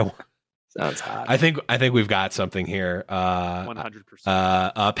 That's what I want. Sounds hot. I think we've got something here.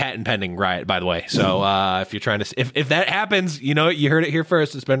 100%. Patent pending, Riot, by the way. So if you're trying to, if that happens, you heard it here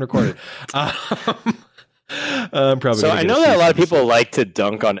first. It's been recorded. Probably. So I know that a lot of people like to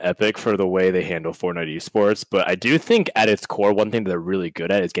dunk on Epic for the way they handle Fortnite esports, but I do think at its core, one thing that they're really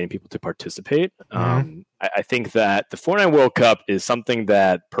good at is getting people to participate. I think that the Fortnite World Cup is something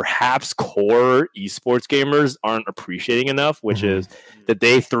that perhaps core esports gamers aren't appreciating enough, which is that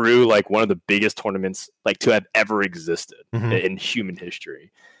they threw like one of the biggest tournaments like to have ever existed in human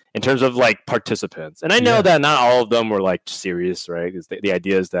history in terms of like participants. And I know that not all of them were like serious, right? The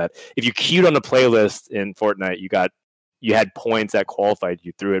idea is that if you queued on the playlist in Fortnite, you had points that qualified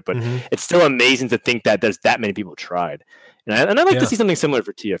you through it, but it's still amazing to think that there's that many people tried. And I'd like to see something similar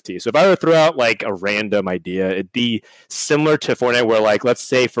for TFT. So if I were to throw out like a random idea, it'd be similar to Fortnite, where like, let's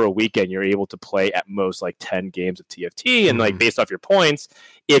say for a weekend, you're able to play at most like 10 games of TFT. And like based off your points,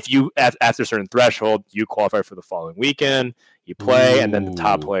 if you, after a certain threshold, you qualify for the following weekend, you play, and then the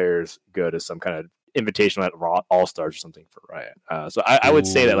top players go to some kind of invitational at All-Stars or something for Riot. So I would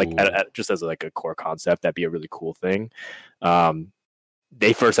say that like just as like a core concept, that'd be a really cool thing.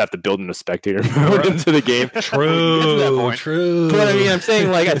 They first have to build in a spectator mode into the game. True. But I mean, I'm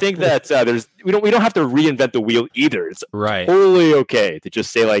saying like I think that we don't have to reinvent the wheel either. It's totally okay to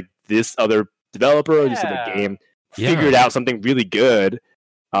just say like this other developer or this other game figured out something really good.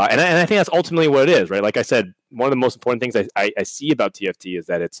 And I think that's ultimately what it is, right? Like I said, one of the most important things I see about TFT is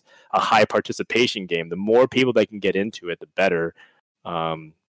that it's a high participation game. The more people that can get into it, the better.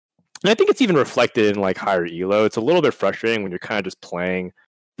 And I think it's even reflected in like higher elo. It's a little bit frustrating when you're kind of just playing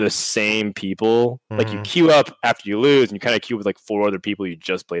the same people. Like you queue up after you lose, and you kind of queue with like 4 other people you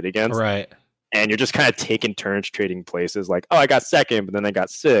just played against. Right. And you're just kind of taking turns trading places. Like, oh, I got second, but then I got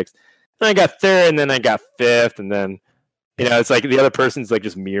 6th. Then I got 3rd, and then I got 5th, and then it's like the other person's like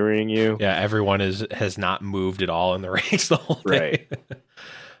just mirroring you. Yeah, everyone has not moved at all in the ranks the whole day. Right.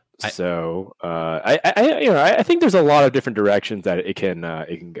 So I think there's a lot of different directions that it can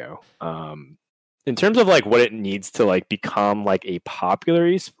go. In terms of like what it needs to like become like a popular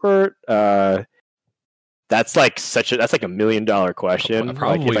esport, that's like $1 million question.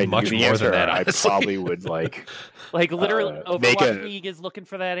 Probably like, if I much knew the more answer, than that. I Honestly. probably would like literally Overwatch League is looking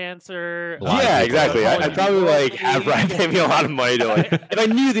for that answer. Yeah, exactly. I'd probably like have Ryan pay me a lot of money to like if I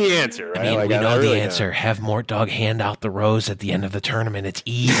knew the answer. Right? I mean, like, we know the really answer. Have Mort Dog hand out the rose at the end of the tournament. It's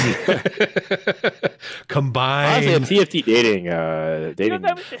easy. Combine. Honestly, TFT dating.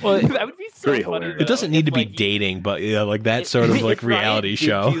 That would be so pretty funny. hilarious. It doesn't need to be dating, but like that sort of like reality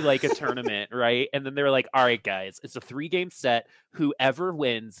show. Do like a tournament, right? And then they're like, "All right, guys, it's a 3-game set. Whoever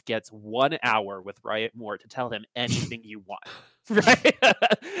wins gets 1 hour with Riot Moore to tell him anything you want." Right?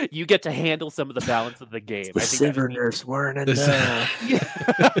 You get to handle some of the balance of the game. The Severners weren't enough.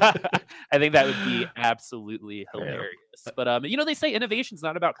 I think that would be absolutely hilarious. But they say innovation's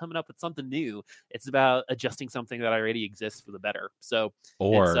not about coming up with something new. It's about adjusting something that already exists for the better. So,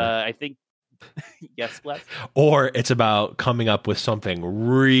 I think. Yes, Bless. Or it's about coming up with something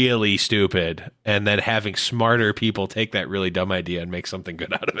really stupid and then having smarter people take that really dumb idea and make something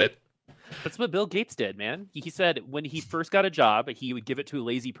good out of it. That's what Bill Gates did, man. He said when he first got a job, he would give it to a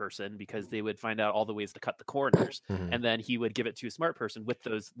lazy person because they would find out all the ways to cut the corners. And then he would give it to a smart person with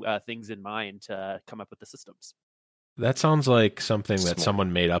those things in mind to come up with the systems. That sounds like something that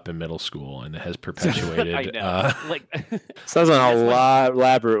someone made up in middle school and has perpetuated. I know. Sounds like a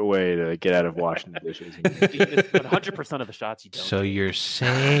elaborate way to get out of washing the dishes. 100% of the shots you don't. So you're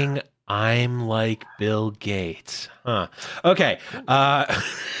saying I'm like Bill Gates, huh? Okay.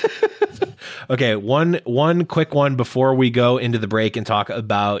 Okay. One quick one before we go into the break and talk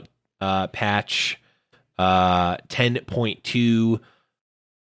about patch 10.2.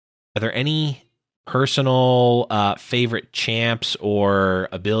 Are there any personal favorite champs or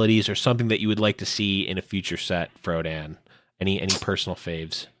abilities or something that you would like to see in a future set, Frodan? Any personal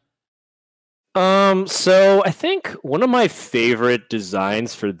faves? So I think one of my favorite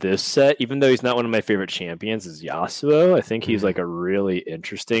designs for this set, even though he's not one of my favorite champions, is Yasuo. I think he's like a really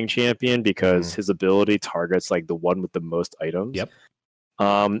interesting champion because his ability targets like the one with the most items. Yep.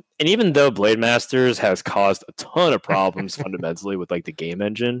 And even though Blade Masters has caused a ton of problems fundamentally with like the game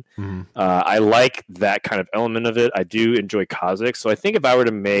engine, I like that kind of element of it. I do enjoy Kha'Zix. So I think if I were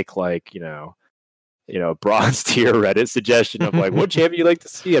to make like, bronze tier Reddit suggestion of like what champion you like to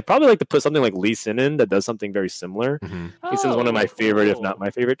see, I'd probably like to put something like Lee Sin in that does something very similar. Lee Sin's one of my favorite, if not my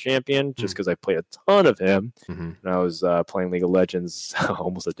favorite champion, just because I played a ton of him when I was playing League of Legends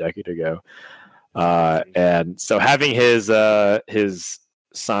almost a decade ago. And so having his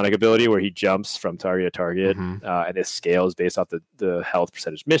Sonic ability where he jumps from target to target and his scale is based off the health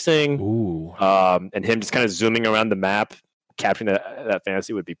percentage missing. And him just kind of zooming around the map, capturing that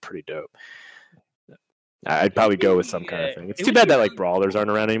fantasy would be pretty dope. I'd probably go with some kind of thing. It's too bad that like brawlers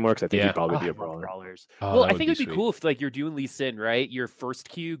aren't around anymore because I think he'd probably be a brawler. Well, I think it'd be cool if like you're doing Lee Sin, right? Your first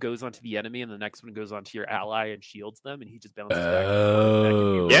Q goes onto the enemy and the next one goes onto your ally and shields them, and he just bounces back.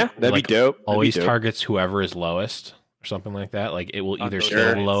 Yeah, that'd be dope. Always targets whoever is lowest or something like that. Like it will either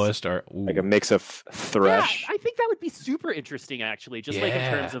shield the lowest or like a mix of Thresh. Yeah, I think that would be super interesting, actually. Just like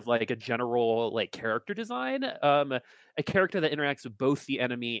in terms of like a general like character design, a character that interacts with both the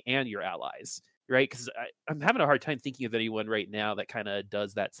enemy and your allies. Right, because I'm having a hard time thinking of anyone right now that kind of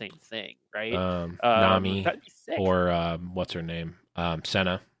does that same thing, right? Nami or what's her name?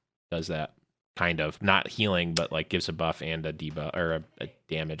 Senna does that. kind of not healing, but like gives a buff and a debuff or a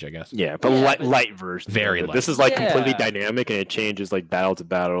damage, I guess. Yeah, but light version. Very light. This is like completely dynamic, and it changes like battle to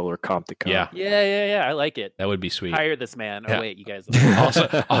battle or comp to comp. Yeah. I like it. That would be sweet. Hire this man. Yeah. Oh wait, you guys.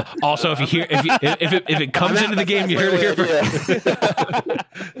 Also, if you hear if it comes into the game, you heard it here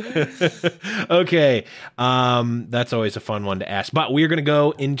first. Okay, that's always a fun one to ask. But we're gonna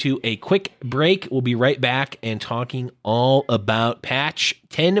go into a quick break. We'll be right back and talking all about patch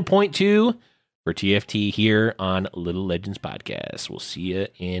 10.2 for TFT here on Little Legends Podcast. We'll see you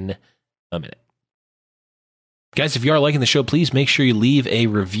in a minute. Guys, if you are liking the show, please make sure you leave a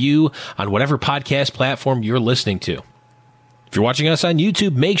review on whatever podcast platform you're listening to. If you're watching us on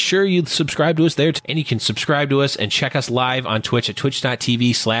YouTube, make sure you subscribe to us there. And you can subscribe to us and check us live on Twitch at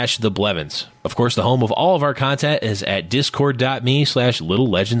twitch.tv/theblevins. Of course, the home of all of our content is at discord.me/Little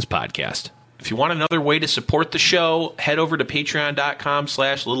Legends Podcast. If you want another way to support the show, head over to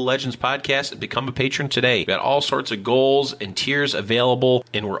patreon.com/Little Legends Podcast and become a patron today. We've got all sorts of goals and tiers available,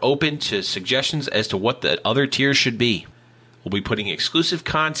 and we're open to suggestions as to what the other tiers should be. We'll be putting exclusive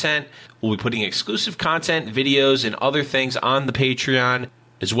content. Videos, and other things on the Patreon,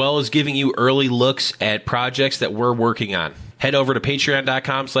 as well as giving you early looks at projects that we're working on. Head over to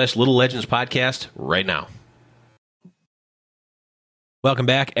patreon.com/Little Legends Podcast right now. Welcome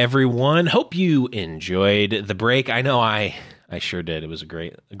back, everyone. Hope you enjoyed the break. I know I sure did. It was a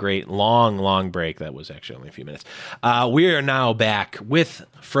great, long break. That was actually only a few minutes. We are now back with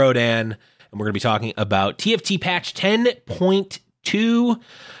Frodan, and we're going to be talking about TFT patch 10.2.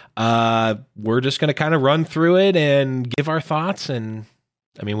 We're just going to kind of run through it and give our thoughts. And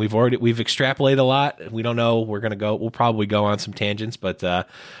I mean, we've extrapolated a lot. We don't know. We'll probably go on some tangents, but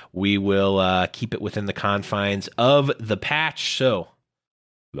we will keep it within the confines of the patch. So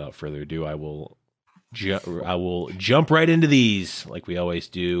without further ado, I will jump right into these like we always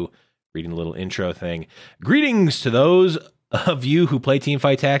do, reading a little intro thing. Greetings to those of you who play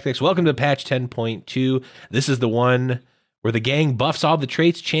Teamfight Tactics. Welcome to patch 10.2. This is the one where the gang buffs all the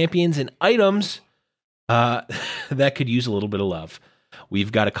traits, champions, and items that could use a little bit of love.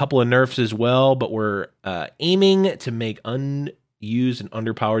 We've got a couple of nerfs as well, but we're aiming to make unused and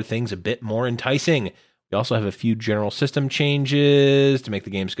underpowered things a bit more enticing. We also have a few general system changes to make the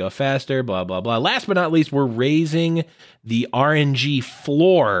games go faster, blah, blah, blah. Last but not least, we're raising the RNG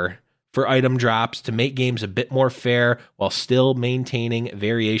floor for item drops to make games a bit more fair while still maintaining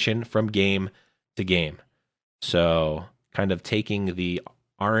variation from game to game. So kind of taking the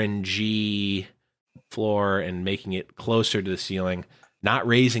RNG floor and making it closer to the ceiling, not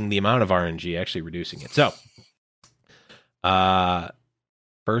raising the amount of RNG, actually reducing it. So,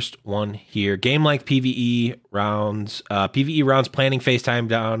 first one here, game length PvE rounds planning phase time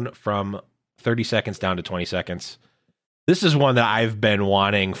down from 30 seconds down to 20 seconds. This is one that I've been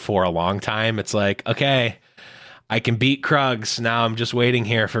wanting for a long time. It's like, okay, I can beat Krugs. Now I'm just waiting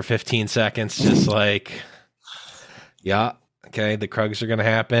here for 15 seconds. Just like, yeah, okay, the Krugs are going to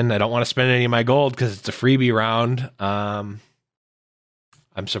happen. I don't want to spend any of my gold because it's a freebie round. I'm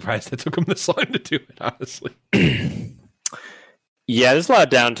surprised it took them this long to do it, honestly. Yeah, there's a lot of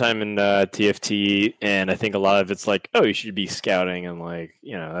downtime in TFT, and I think a lot of it's like, oh, you should be scouting, and like,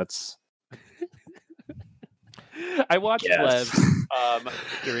 you know, that's... I watched Lev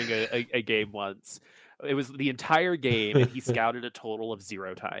during a game once. It was the entire game, and he scouted a total of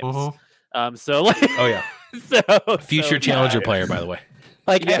 0 times. Uh-huh. So like, oh yeah, future challenger player, by the way.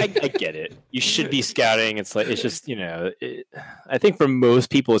 Like, I get it. You should be scouting. It's like, it's just, you know, I think for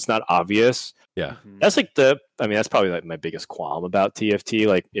most people, it's not obvious. Yeah, that's like that's probably like my biggest qualm about TFT.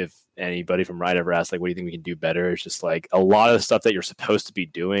 Like, if anybody from Riot ever asks, like, what do you think we can do better? It's just like a lot of the stuff that you're supposed to be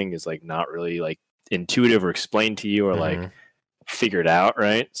doing is like not really like intuitive or explained to you or like figured out,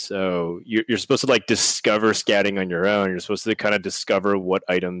 right? So you're supposed to like discover scouting on your own. You're supposed to kind of discover what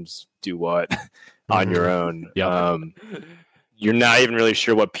items do what on your own. Yep. You're not even really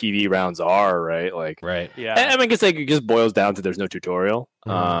sure what PV rounds are, right? Like, right. Yeah. I mean, I guess like it just boils down to there's no tutorial.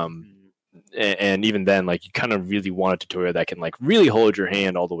 And even then, like, you kind of really want a tutorial that can like really hold your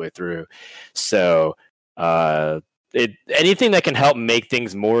hand all the way through. So anything that can help make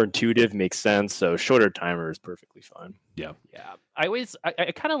things more intuitive makes sense. So shorter timer is perfectly fine. Yeah. I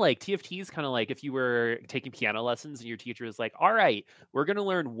kind of like TFT is kind of like if you were taking piano lessons and your teacher is like, all right, we're going to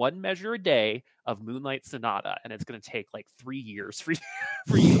learn 1 measure a day of Moonlight Sonata, and it's going to take like 3 years for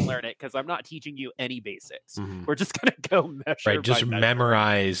you to learn it because I'm not teaching you any basics. We're just going to go measure. Right, just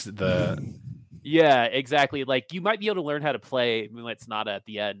memorize the. Yeah, exactly. Like, you might be able to learn how to play Moonlight Sonata at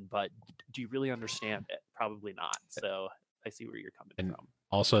the end, but do you really understand it? Probably not. So I see where you're coming from.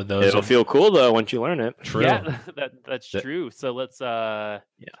 Also, those it'll feel cool though once you learn it. True. Yeah, that's true. So let's talk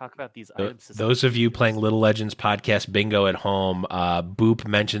about these item systems. Those of you playing Little Legends podcast bingo at home, Boop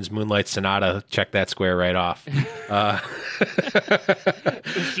mentions Moonlight Sonata. Check that square right off.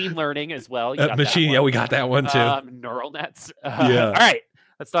 Machine learning as well. Machine, yeah, we got that one too. Neural nets. Yeah. All right.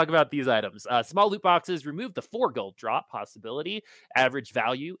 Let's talk about these items. Small loot boxes remove the 4 gold drop possibility. Average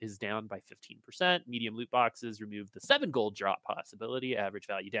value is down by 15%. Medium loot boxes remove the 7 gold drop possibility. Average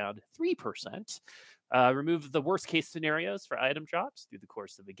value down to 3%. Remove the worst case scenarios for item drops through the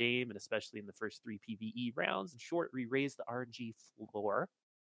course of the game, and especially in the first 3 PvE rounds. In short, we raise the RNG floor.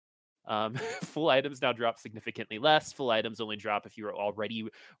 Full items now drop significantly less. Full items only drop if you are already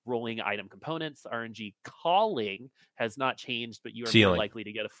rolling item components. RNG calling has not changed, but you are more likely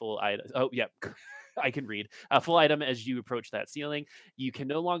to get a full item. Oh, yeah. I can read. A full item as you approach that ceiling. You can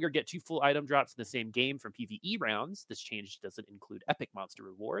no longer get 2 full item drops in the same game from PvE rounds. This change doesn't include epic monster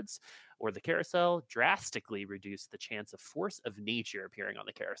rewards or the carousel. Drastically reduce the chance of force of nature appearing on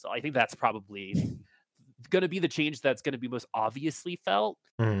the carousel. I think that's probably going to be the change that's going to be most obviously felt.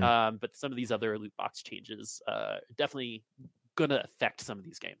 But some of these other loot box changes definitely going to affect some of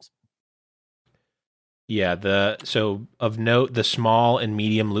these games. Yeah, so of note, the small and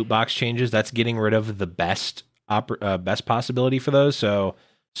medium loot box changes, that's getting rid of the best possibility for those. So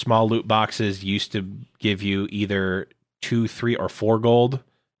small loot boxes used to give you either 2, 3, or 4 gold.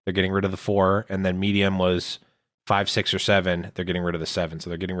 They're getting rid of the 4, and then medium was 5, 6, or 7. They're getting rid of the 7. So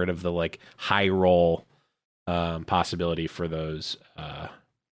they're getting rid of the like high roll possibility for those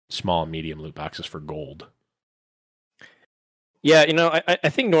small and medium loot boxes for gold. Yeah, I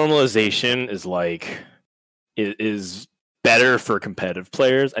think normalization is better for competitive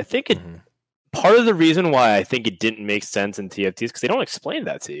players. I think part of the reason why I think it didn't make sense in TFT is because they don't explain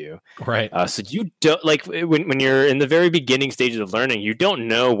that to you. Right. So you don't like when you're in the very beginning stages of learning, you don't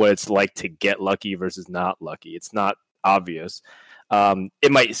know what it's like to get lucky versus not lucky. It's not obvious.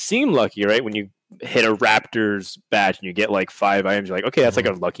 It might seem lucky, right? When you hit a Raptors badge and you get like 5 items, you're like, okay, that's like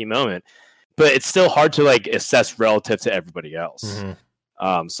a lucky moment. But it's still hard to like assess relative to everybody else.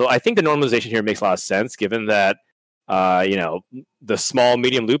 So I think the normalization here makes a lot of sense, given that the small,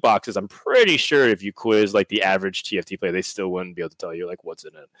 medium loot boxes. I'm pretty sure if you quiz like the average TFT player, they still wouldn't be able to tell you like what's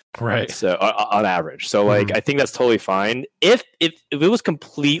in it. Right. So on average, so like I think that's totally fine. If it was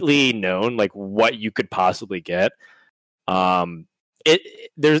completely known like what you could possibly get,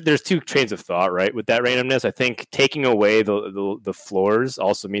 there's 2 trains of thought, right? With that randomness, I think taking away the floors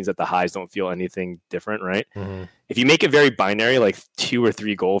also means that the highs don't feel anything different, right? If you make it very binary, like 2 or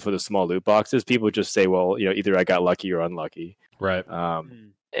 3 gold for the small loot boxes, people just say, well, either I got lucky or unlucky, right?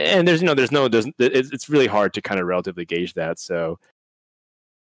 And it's really hard to kind of relatively gauge that. So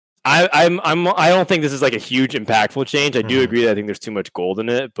I don't think this is like a huge impactful change. I do agree that I think there's too much gold in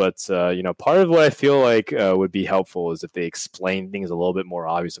it, but part of what I feel like would be helpful is if they explain things a little bit more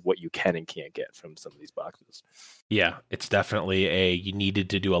obvious of what you can and can't get from some of these boxes. Yeah, it's definitely you needed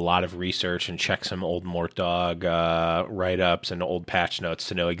to do a lot of research and check some old Mort Dog write-ups and old patch notes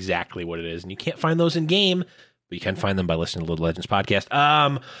to know exactly what it is, and you can't find those in game, but you can find them by listening to Little Legends podcast.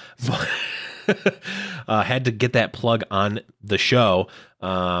 Had to get that plug on the show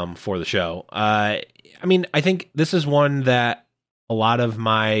for the show. I think this is one that a lot of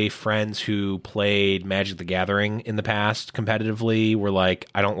my friends who played Magic the Gathering in the past competitively were like,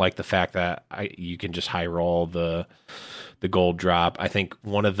 I don't like the fact that you can just high roll the gold drop. I think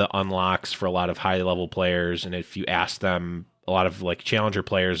one of the unlocks for a lot of high level players, and if you ask them, a lot of like challenger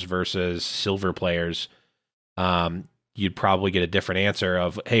players versus silver players, you'd probably get a different answer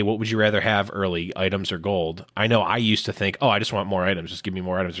of, hey, what would you rather have early, items or gold? I know I used to think, I just want more items. Just give me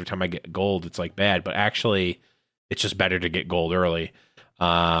more items every time I get gold. It's like bad, but actually it's just better to get gold early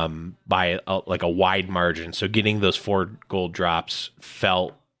by a wide margin. So getting those 4 gold drops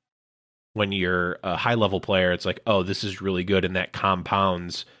felt, when you're a high level player, it's like, this is really good. And that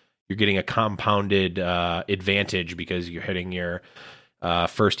compounds, you're getting a compounded advantage because you're hitting your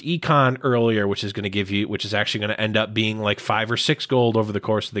first econ earlier, which is actually going to end up being like 5 or 6 gold over the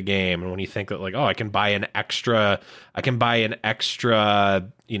course of the game. And when you think that like, I can buy an extra,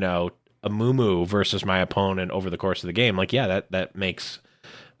 a Mumu versus my opponent over the course of the game, like, yeah, that makes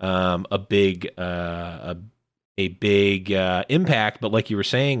a big impact. But like you were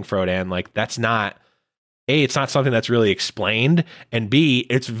saying, Frodan, like that's not, A, it's not something that's really explained, and B,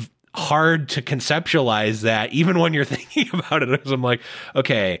 it's hard to conceptualize that even when you're thinking about it. Because I'm like,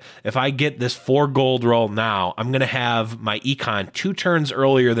 okay, if I get this 4 gold roll now, I'm going to have my econ 2 turns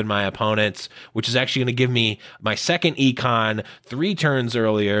earlier than my opponents, which is actually going to give me my second econ 3 turns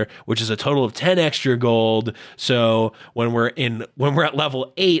earlier, which is a total of 10 extra gold. So when we're at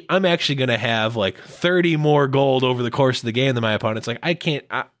level 8, I'm actually going to have like 30 more gold over the course of the game than my opponents. Like I can't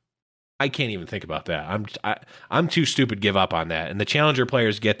even think about that. I'm too stupid to give up on that. And the challenger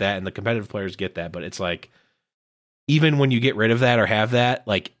players get that, and the competitive players get that. But it's like, even when you get rid of that or have that,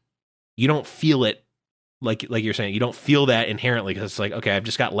 like, you don't feel it. Like you're saying, you don't feel that inherently, because it's like, okay, I've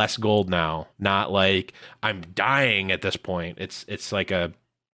just got less gold now. Not like I'm dying at this point. It's like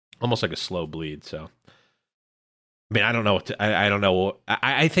almost like a slow bleed. So, I mean, I don't know. I don't know.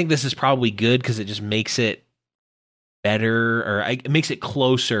 I think this is probably good because it just makes it better, or it makes it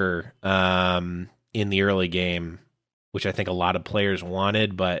closer in the early game, which I think a lot of players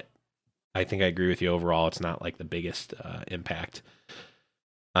wanted, but I think I agree with you overall. It's not like the biggest impact.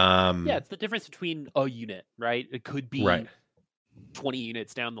 Yeah, it's the difference between a unit, right? It could be 20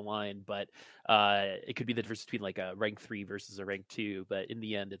 units down the line, but it could be the difference between like a rank 3 versus a rank 2. But in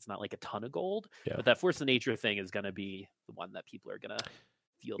the end, it's not like a ton of gold. Yeah. But that force of nature thing is going to be the one that people are going to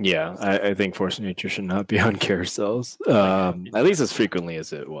feel. Yeah, I think force of nature should not be on carousels, at least as frequently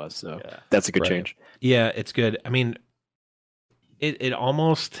as it was. So that's a good change. Yeah, it's good. I mean, it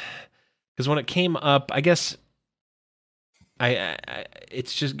almost, because when it came up, I guess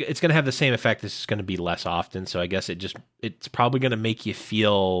it's going to have the same effect. It's going to be less often. So I guess it's probably going to make you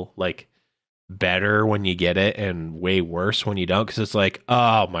feel like better when you get it and way worse when you don't. Cause it's like,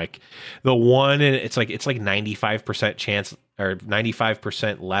 oh my, the one, and it's like 95% chance or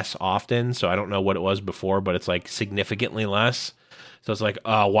 95% less often. So I don't know what it was before, but it's like significantly less. So it's like,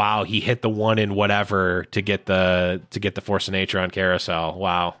 oh wow, he hit the 1 in whatever to get the force of nature on carousel.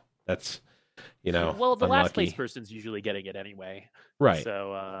 Wow. That's, well, the unlucky. Last place person's usually getting it anyway. Right.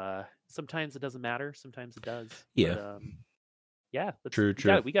 So sometimes it doesn't matter. Sometimes it does. Yeah. But, yeah. True.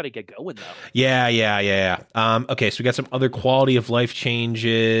 We got to get going though. Yeah. Okay. So we got some other quality of life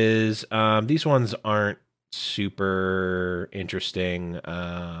changes. These ones aren't super interesting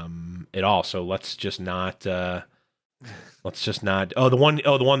at all. So let's just not. The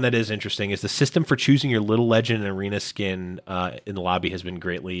one that is interesting is the system for choosing your Little Legend and Arena skin in the lobby has been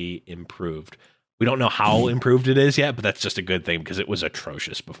greatly improved. We don't know how improved it is yet, but that's just a good thing because it was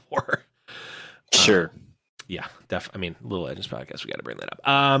atrocious before. Sure. Yeah, I mean, Little Legends podcast, we got to bring that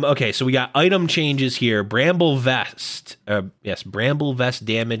up. Okay, so we got item changes here. Bramble Vest. Bramble Vest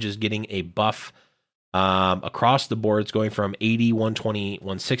damage is getting a buff across the board. It's going from 80, 120,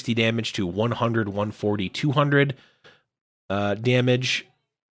 160 damage to 100, 140, 200 damage.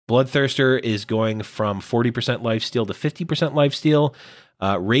 Bloodthirster is going from 40% lifesteal to 50% lifesteal.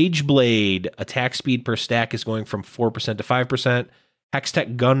 Rage Blade attack speed per stack is going from 4% to 5%.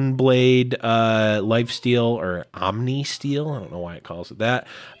 Hextech Gunblade lifesteal, or Omni Steel, I don't know why it calls it that,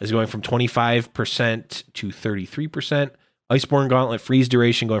 is going from 25% to 33%. Iceborne Gauntlet freeze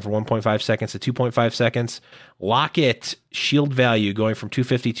duration going from 1.5 seconds to 2.5 seconds. Locket shield value going from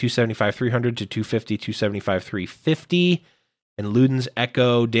 250, 275, 300 to 250, 275, 350. And Luden's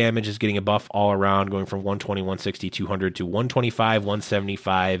Echo damage is getting a buff all around, going from 120, 160, 200 to 125,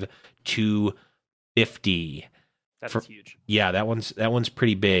 175, 250. That's huge. Yeah, that one's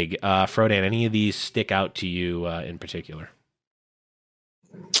pretty big. Frodan, any of these stick out to you in particular?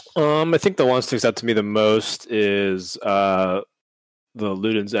 I think the one that sticks out to me the most is the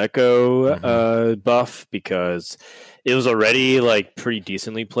Luden's Echo buff, because it was already like pretty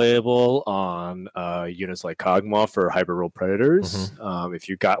decently playable on units like Kog'Maw for Hyper Roll Predators. If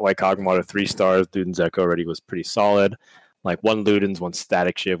you got like Kog'Maw to 3 stars, Luden's Echo already was pretty solid. Like 1 Luden's, 1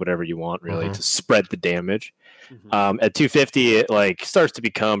 static shiv, whatever you want, really, to spread the damage. At 250, it like starts to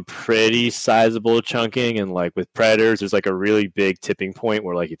become pretty sizable chunking, and like with Predators, there's like a really big tipping point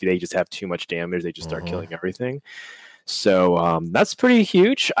where like if they just have too much damage, they just start killing everything. So that's pretty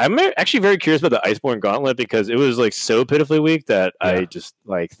huge. I'm actually very curious about the Iceborne Gauntlet, because it was like so pitifully weak that I just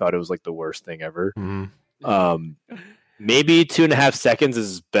like thought it was like the worst thing ever. Maybe 2.5 seconds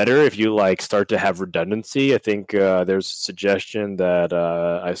is better if you like start to have redundancy. I think there's a suggestion that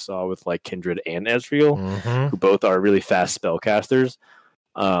I saw with like Kindred and Ezreal, who both are really fast spellcasters.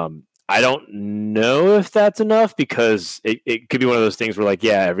 I don't know if that's enough, because it could be one of those things where like,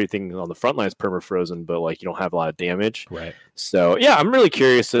 yeah, everything on the front line is perma-frozen, but like you don't have a lot of damage. Right. So yeah, I'm really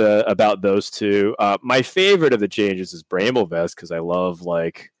curious about those two. My favorite of the changes is Bramble Vest, because I love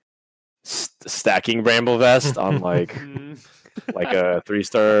like stacking Bramble Vest on like like a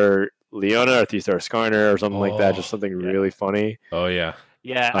 3-star Leona or 3-star Skarner or something like that. Just something really funny. Oh yeah.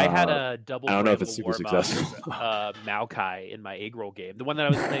 Yeah, I had a double I don't know if Bramble it's super Warbox, successful. Maokai in my egg roll game. The one that I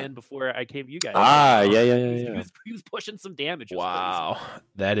was playing before I came to you guys. He was pushing some damage. It was Wow, crazy.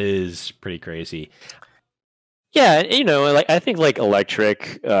 that is pretty crazy. Yeah, like I think like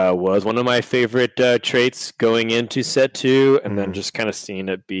electric was one of my favorite traits going into set 2, and then just kind of seeing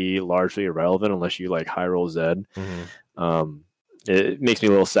it be largely irrelevant unless you like high roll Zed. It makes me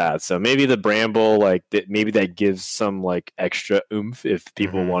a little sad. So maybe the Bramble, like maybe that gives some like extra oomph if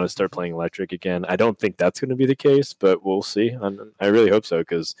people want to start playing electric again. I don't think that's going to be the case, but we'll see. I really hope so,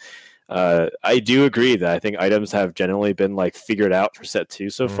 because I do agree that I think items have generally been like figured out for set 2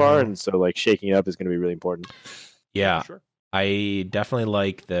 so far, and so like shaking it up is going to be really important. Yeah, for sure. I definitely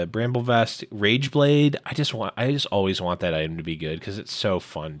like the Bramble Vest. Rage Blade, I just always want that item to be good because it's so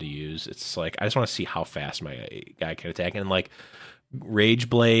fun to use. It's like I just want to see how fast my guy can attack, and like Rage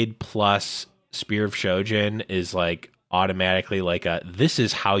Blade plus Spear of Shojin is like automatically like this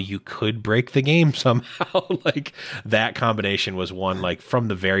is how you could break the game somehow. Like that combination was one, like from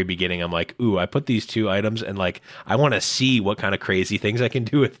the very beginning, I'm like, ooh, I put these two items and like I want to see what kind of crazy things I can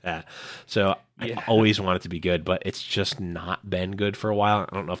do with that. So I always want it to be good, but it's just not been good for a while.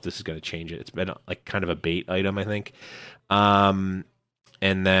 I don't know if this is going to change it. It's been like kind of a bait item, I think. And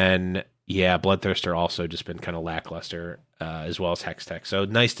then Bloodthirster also just been kind of lackluster, as well as Hextech. So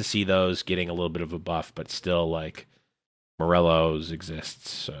nice to see those getting a little bit of a buff, but still like Morello's exists,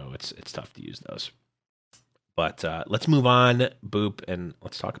 so it's tough to use those. But let's move on, Boop, and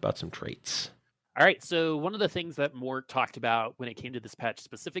let's talk about some traits. All right, so one of the things that Mort talked about when it came to this patch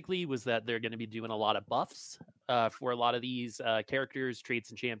specifically was that they're going to be doing a lot of buffs for a lot of these characters, traits,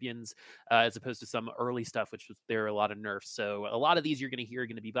 and champions, as opposed to some early stuff, which was there are a lot of nerfs. So a lot of these you're going to hear are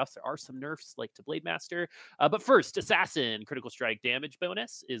going to be buffs. There are some nerfs, like to Blade Master. But first, Assassin critical strike damage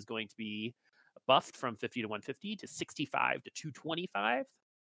bonus is going to be buffed from 50 to 150 to 65 to 225.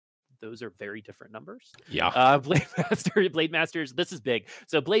 Those are very different numbers. Yeah. Blade Masters, this is big.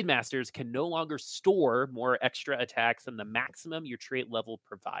 So Blade Masters can no longer store more extra attacks than the maximum your trait level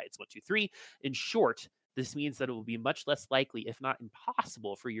provides. 1, 2, 3. In short, this means that it will be much less likely, if not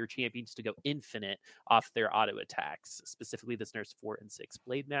impossible, for your champions to go infinite off their auto attacks. Specifically, this nerfs 4 and 6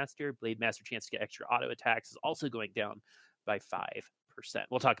 Blade Master. Blade Master chance to get extra auto attacks is also going down by 5%.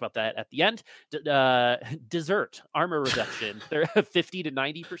 We'll talk about that at the end. Desert armor reduction, they're 50 to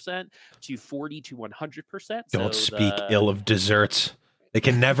 90% to 40 to 100%. Don't speak ill of desserts. They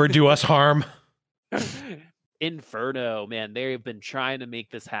can never do us harm. Inferno, man, they've been trying to make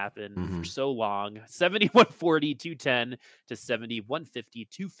this happen for so long. 7140, 210 to 7150,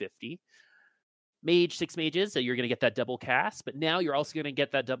 250. Mage, 6 mages, so you're going to get that double cast, but now you're also going to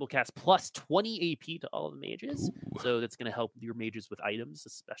get that double cast plus 20 AP to all of the mages. Ooh. So that's going to help your mages with items,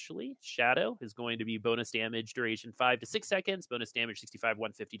 especially. Shadow is going to be bonus damage duration 5 to 6 seconds, bonus damage 65,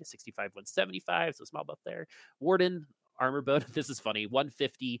 150 to 65, 175. So small buff there. Warden, armor bonus. This is funny.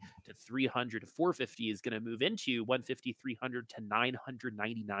 150 to 300 to 450 is going to move into 150, 300 to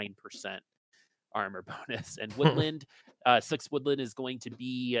 999%. Armor bonus. And Woodland, 6 Woodland is going to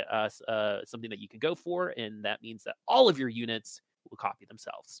be something that you can go for, and that means that all of your units will copy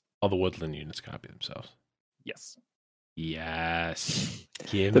themselves. All the Woodland units copy themselves. Yes.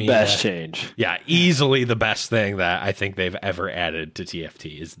 Give the me best change. Yeah, easily the best thing that I think they've ever added to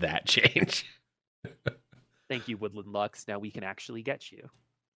TFT is that change. Thank you, Woodland Lux. Now we can actually get you.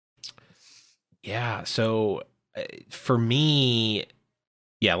 Yeah, so for me,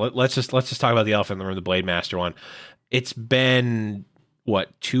 yeah, let's just talk about the elephant in the room, the Blade Master one. It's been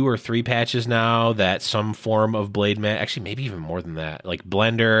 2 or 3 patches now that some form of Blade actually maybe even more than that, like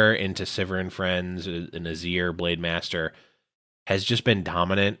Blender into Sivir and Friends, an Azir Blade Master has just been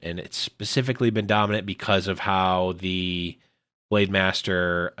dominant, and it's specifically been dominant because of how the Blade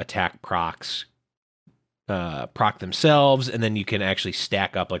Master attack procs proc themselves, and then you can actually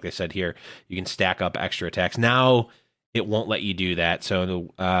stack up, like they said here, you can stack up extra attacks. Now it won't let you do that.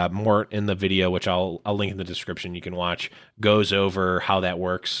 So more in the video, which I'll link in the description, you can watch, goes over how that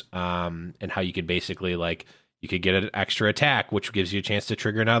works, and how you could basically you could get an extra attack, which gives you a chance to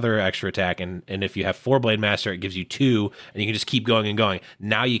trigger another extra attack. And if you have 4 Blade Master, it gives you 2, and you can just keep going and going.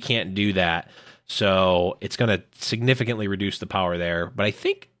 Now you can't do that. So it's going to significantly reduce the power there. But I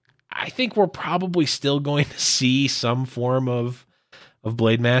think we're probably still going to see some form of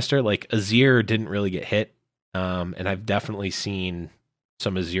Blade Master. Like Azir didn't really get hit. And I've definitely seen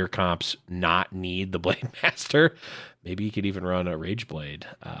some Azir comps not need the Blade Master. Maybe you could even run a Rage Blade.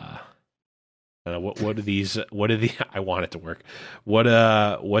 What are these? What are the? I want it to work.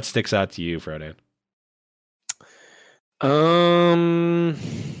 What sticks out to you, Frodan?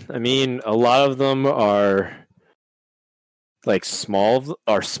 I mean, a lot of them are like small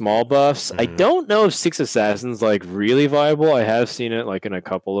buffs. I don't know if Six Assassins like really viable. I have seen it like in a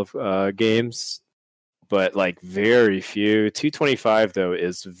couple of games, but like very few. 225 though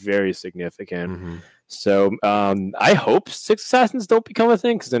is very significant. So I hope Six Assassins don't become a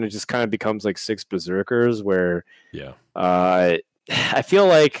thing, because then it just kind of becomes like Six Berserkers, where I feel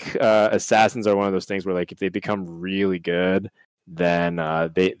like Assassins are one of those things where like if they become really good, then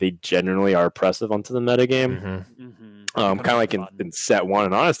they generally are oppressive onto the metagame. Kind of like in set one,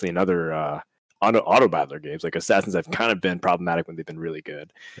 and honestly in other auto battler games, like Assassins have kind of been problematic when they've been really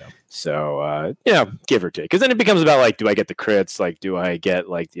good. So give or take, because then it becomes about like, do I get the crits, like do I get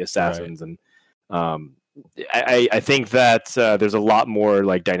like the Assassins, and I think that there's a lot more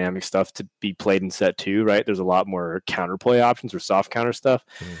like dynamic stuff to be played in set two, right? There's a lot more counterplay options or soft counter stuff.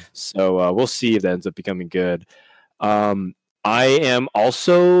 So we'll see if that ends up becoming good. I am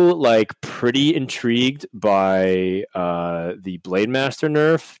also like pretty intrigued by the Blade Master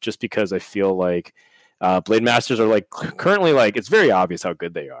nerf, just because I feel like Blade Masters are like currently, like, it's very obvious how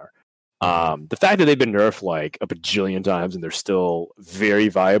good they are. The fact that they've been nerfed like a bajillion times and they're still very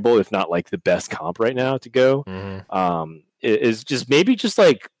viable, if not like the best comp right now to go, is just maybe just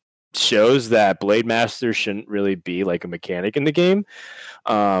like shows that Blade Master shouldn't really be like a mechanic in the game.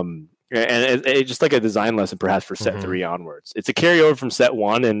 And it's just like a design lesson perhaps for set 3 onwards. It's a carryover from set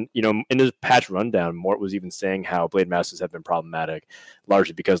 1, and in his patch rundown, Mort was even saying how Blade Masters have been problematic,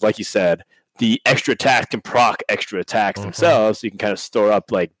 largely because, like you said, the extra attacks can proc extra attacks themselves, so you can kind of store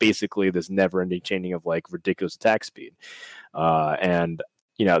up like basically this never-ending chaining of like ridiculous attack speed, and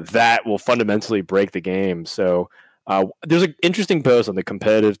that will fundamentally break the game. So there's an interesting post on the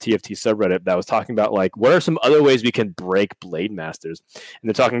competitive TFT subreddit that was talking about like, what are some other ways we can break Blade Masters? And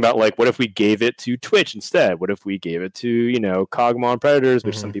they're talking about like, what if we gave it to Twitch instead? What if we gave it to Kog'Maw Predators,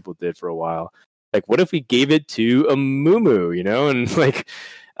 which some people did for a while? Like, what if we gave it to a Mumu, and like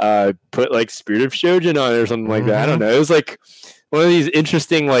put like Spirit of Shojin on it or something like that? I don't know. It was like one of these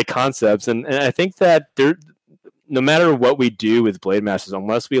interesting like concepts, and I think that no matter what we do with Blade Masters,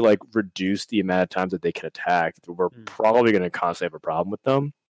 unless we like reduce the amount of times that they can attack, we're probably going to constantly have a problem with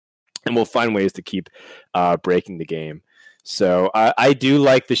them, and we'll find ways to keep breaking the game. So I do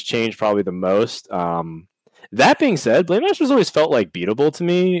like this change probably the most. That being said, Blade Masters always felt like beatable to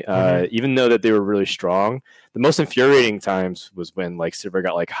me, even though that they were really strong. The most infuriating times was when like Sivir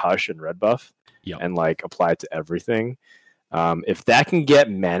got like Hush and Red Buff and like applied to everything. If that can get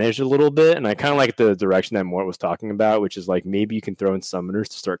managed a little bit, and I kind of like the direction that Mort was talking about, which is like maybe you can throw in summoners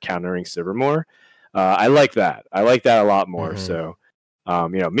to start countering Sivir more. I like that. I like that a lot more. So,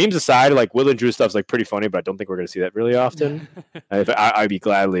 memes aside, like Will and Drew stuff's like pretty funny, but I don't think we're going to see that really often. I'd be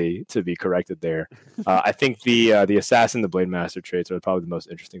gladly to be corrected there. I think the Assassin, the Blade Master traits are probably the most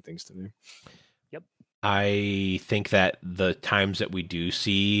interesting things to me. Yep. I think that the times that we do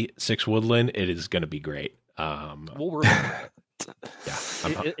see Six Woodland, it is going to be great. We'll remember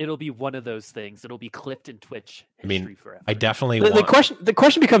it. It'll be one of those things. It'll be clipped in Twitch history forever. I definitely the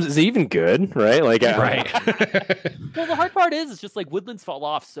question becomes, is it even good, right? Like, right. Well, the hard part is, it's just like Woodlands fall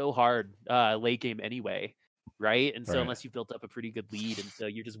off so hard late game anyway, right? And so unless you've built up a pretty good lead, and so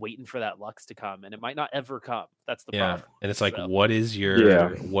you're just waiting for that Lux to come, and it might not ever come. That's the problem. And it's like, what is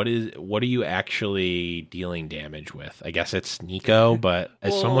your what are you actually dealing damage with? I guess it's Nico, but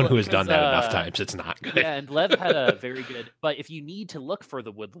as someone who has done that enough times, it's not good. Yeah, and Lev had a very good. But if you need to look for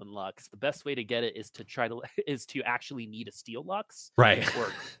the Woodland Lux, the best way to get it is to actually need a Steel Lux, right? Or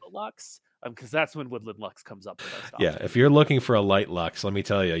a Lux. Because that's when Woodland Lux comes up the most often. Yeah, if you're looking for a light Lux, let me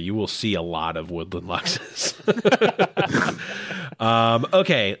tell you, you will see a lot of Woodland Luxes.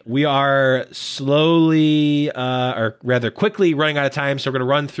 Okay, we are slowly, or rather quickly, running out of time, so we're going to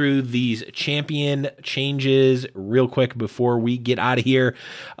run through these champion changes real quick before we get out of here.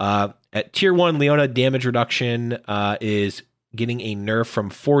 At Tier 1, Leona damage reduction is getting a nerf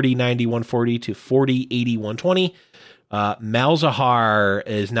from 40, 90, 140 to 40, 80, 120. Malzahar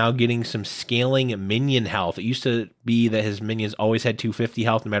is now getting some scaling minion health. It used to be that his minions always had 250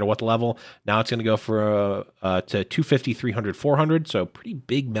 health no matter what the level. Now it's going to go for to 250, 300, 400. So pretty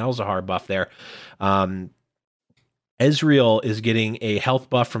big Malzahar buff there. Ezreal is getting a health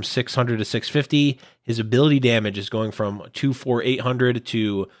buff from 600 to 650. His ability damage is going from 248, 800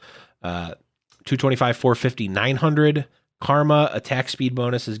 to 225, 450, 900. Karma attack speed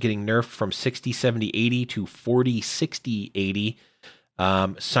bonus is getting nerfed from 60, 70, 80 to 40, 60, 80.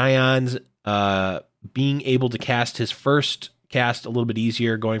 Scion's being able to cast his first cast a little bit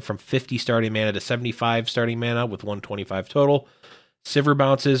easier, going from 50 starting mana to 75 starting mana with 125 total. Sivir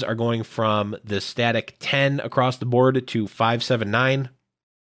bounces are going from the static 10 across the board to 579.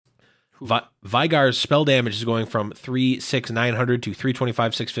 Vigar's spell damage is going from 36900 to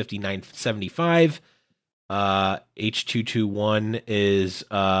 325 650 975. H221 is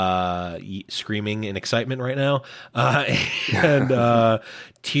screaming in excitement right now. And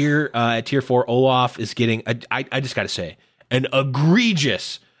tier 4 Olaf is getting I just got to say an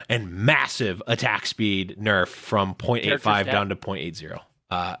egregious and massive attack speed nerf from 0.85 down to 0.80.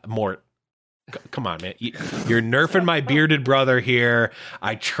 Mort, come on, man. You're nerfing my bearded brother here.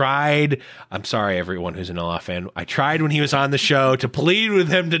 I tried. I'm sorry, everyone who's an Olaf fan. I tried when he was on the show to plead with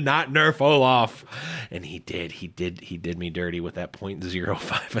him to not nerf Olaf. And he did. He did me dirty with that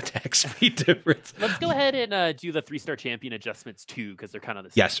 0.05 attack speed difference. Let's go ahead and do the 3-star champion adjustments too, because they're kind of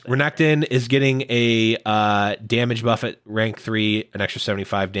the same. Yes, Renekton is getting a damage buff at rank 3, an extra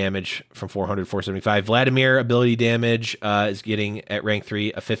 75 damage from 400 to 475. Vladimir ability damage is getting at rank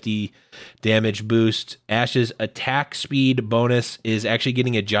 3 a 50 damage boost. Ash's attack speed bonus is actually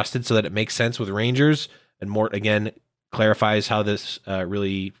getting adjusted so that it makes sense with Rangers. And Mort again clarifies how this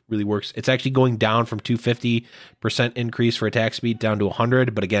really works. It's actually going down from 250% increase for attack speed down to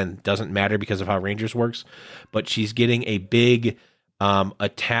 100, but again, doesn't matter because of how Rangers works. But she's getting a big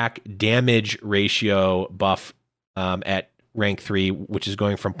attack damage ratio buff at rank 3, which is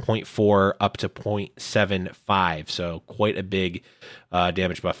going from 0.4 up to 0.75. So quite a big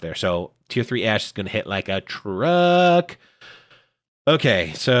damage buff there. So tier 3 Ashe is going to hit like a truck.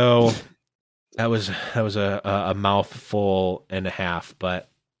 Okay, so that was a mouthful and a half, but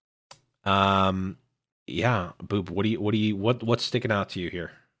yeah, Boop, what's sticking out to you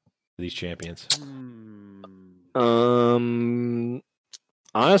here for these champions?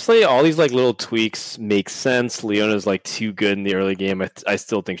 Honestly, all these like little tweaks make sense. Leona's like too good in the early game. I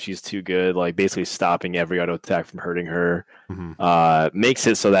still think she's too good. Like basically stopping every auto attack from hurting her. Makes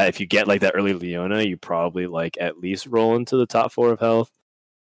it so that if you get like that early Leona, you probably like at least roll into the top 4 of health.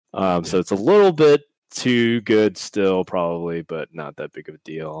 So it's a little bit too good still, probably, but not that big of a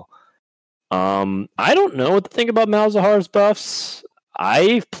deal. I don't know what to think about Malzahar's buffs.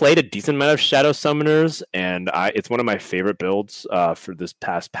 I've played a decent amount of Shadow Summoners, and it's one of my favorite builds for this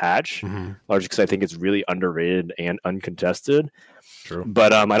past patch, largely because I think it's really underrated and uncontested. True.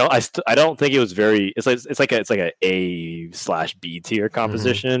 But I don't think it was very. It's like a A/B tier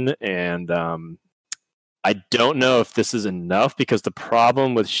composition, and I don't know if this is enough because the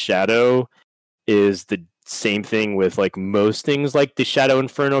problem with Shadow is the same thing with like most things like the Shadow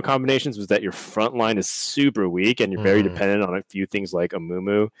Inferno combinations was that your front line is super weak and you're very dependent on a few things like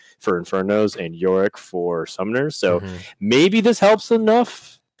Amumu for Infernos and Yorick for Summoners. So maybe this helps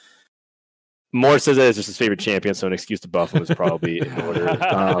enough. Moore says that it's just his favorite champion, so an excuse to buff him is probably in order.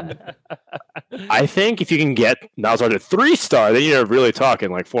 I think if you can get Malzahar to 3-star, then you're really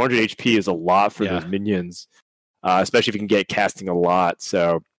talking like 400 HP is a lot for those minions, especially if you can get casting a lot.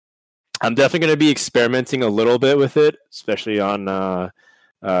 So I'm definitely going to be experimenting a little bit with it, especially on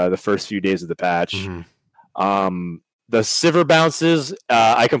the first few days of the patch. The Sivir bounces,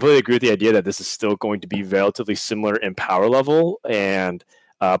 I completely agree with the idea that this is still going to be relatively similar in power level, and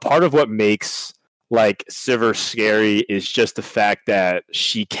part of what makes like Sivir scary is just the fact that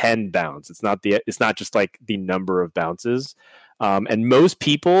she can bounce. It's not just like the number of bounces. And most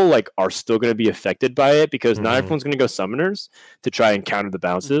people like are still going to be affected by it because not everyone's going to go Summoners to try and counter the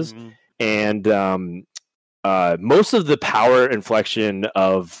bounces. And most of the power inflection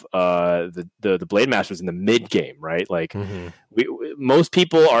of the Blade Masters in the mid game, right? Like most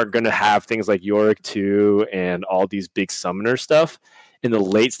people are going to have things like Yorick 2 and all these big summoner stuff in the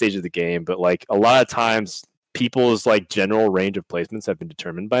late stage of the game, but like a lot of times people's like general range of placements have been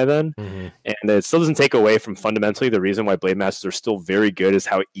determined by then, and it still doesn't take away from fundamentally the reason why Blade Masters are still very good is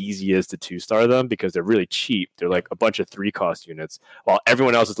how easy it is to 2-star them because they're really cheap. They're like a bunch of 3-cost units, while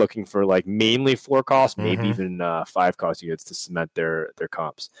everyone else is looking for like mainly 4-cost, maybe even 5-cost units to cement their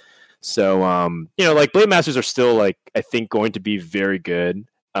comps. So like Blade Masters are still like I think going to be very good.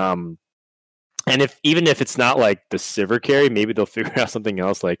 And even if it's not like the Sivir carry, maybe they'll figure out something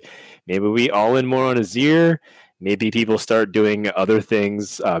else. Like maybe we all in more on Azir. Maybe people start doing other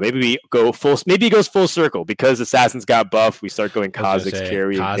things. Maybe we go full. Maybe it goes full circle because Assassins got buffed. We start going Kha'Zix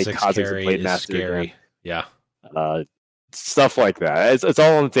carry and make Kha'Zix a Blade Master scary. Again. Yeah, stuff like that. It's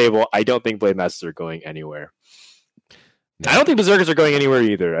all on the table. I don't think Blade Masters are going anywhere. I don't think Berserkers are going anywhere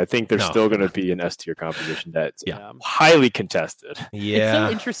either. I think they're still going to be an S tier composition that's highly contested. Yeah, it's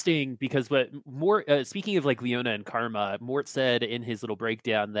so interesting because what Mort, speaking of like Leona and Karma, Mort said in his little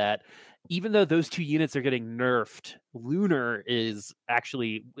breakdown that even though those two units are getting nerfed, Lunar is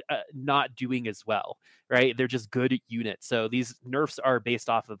actually not doing as well, right? They're just good units. So these nerfs are based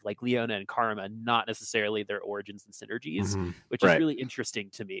off of like Leona and Karma, not necessarily their origins and synergies, which is really interesting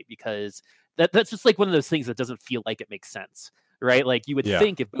to me because that's just like one of those things that doesn't feel like it makes sense, right? Like you would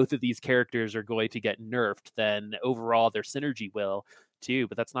think if both of these characters are going to get nerfed, then overall their synergy will too,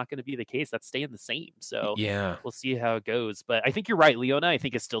 but that's not going to be the case. That's staying the same. So we'll see how it goes. But I think you're right. Leona, I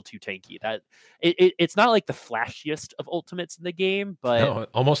think, is still too tanky. That it's not like the flashiest of ultimates in the game, but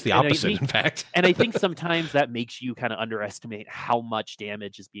almost the opposite, in fact. And I think sometimes that makes you kind of underestimate how much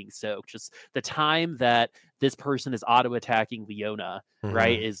damage is being soaked. Just the time that this person is auto attacking Leona,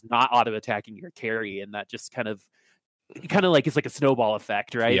 right, is not auto attacking your carry, and that just kind of like it's like a snowball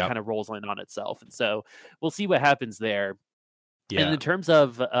effect, right? It kind of rolls in on itself. And so we'll see what happens there. Yeah. And in terms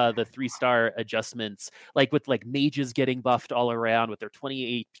of the 3-star adjustments, like with like mages getting buffed all around with their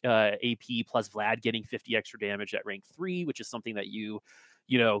 28 AP plus Vlad getting 50 extra damage at rank 3, which is something that you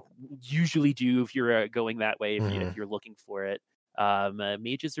usually do if you're going that way, if you're looking for it.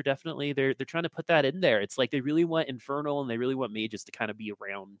 Mages are definitely they're trying to put that in there. It's like they really want Infernal and they really want mages to kind of be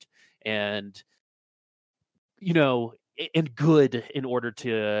around and and good in order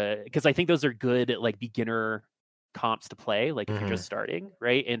to, because I think those are good like beginner comps to play, like if you're just starting,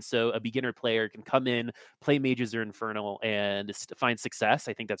 right? And so a beginner player can come in, play mages or Infernal and find success.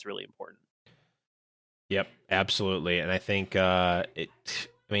 I think that's really important. Yep, absolutely. And I think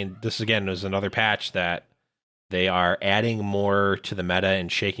this again is another patch that they are adding more to the meta and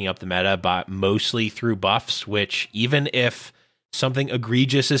shaking up the meta, but mostly through buffs, which even if something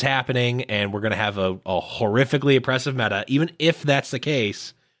egregious is happening and we're going to have a horrifically oppressive meta, even if that's the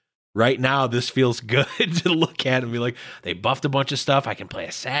case, right now, this feels good to look at and be like, they buffed a bunch of stuff. I can play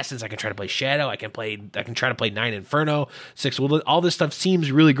Assassins. I can try to play Shadow. I can try to play 9 Inferno, 6. All this stuff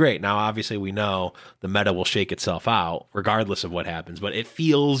seems really great. Now, obviously, we know the meta will shake itself out regardless of what happens, but it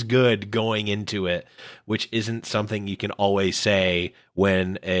feels good going into it, which isn't something you can always say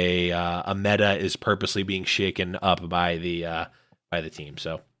when a meta is purposely being shaken up by the team.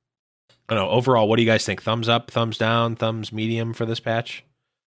 So, I don't know. Overall, what do you guys think? Thumbs up, thumbs down, thumbs medium for this patch?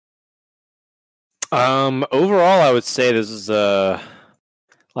 Overall, I would say this is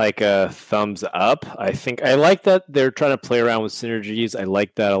like a thumbs up. I think I like that they're trying to play around with synergies. I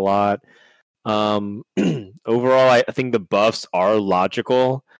like that a lot. Overall, I think the buffs are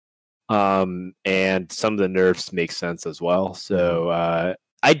logical, and some of the nerfs make sense as well. So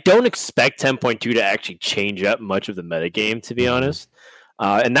I don't expect 10.2 to actually change up much of the metagame, to be honest.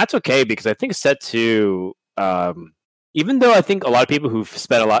 And that's okay because I think set 2. Even though I think a lot of people who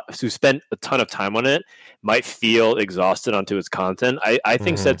spent a ton of time on it might feel exhausted onto its content, I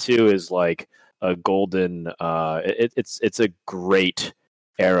think set 2 is like a golden. It's a great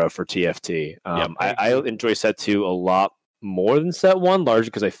era for TFT. I enjoy set 2 a lot more than set 1, largely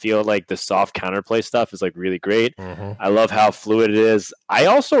because I feel like the soft counterplay stuff is like really great. I love how fluid it is. I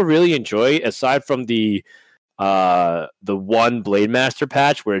also really enjoy, aside from the one Blade Master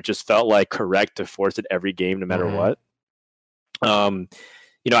patch where it just felt like correct to force it every game no matter what.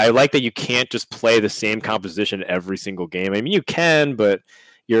 I like that you can't just play the same composition every single game. I mean, you can, but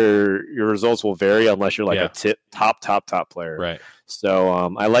your results will vary unless you're like a top player. Right. So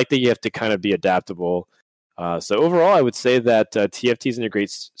I like that you have to kind of be adaptable. So overall, I would say that TFT is in a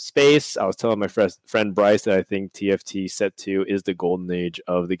great space. I was telling my friend Bryce that I think TFT set 2 is the golden age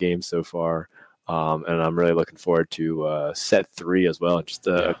of the game so far. And I'm really looking forward to set 3 as well in just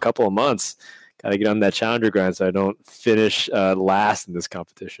a couple of months. Got to get on that challenger grind so I don't finish last in this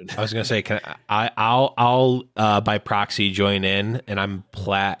competition. I was gonna say, I'll by proxy join in, and I'm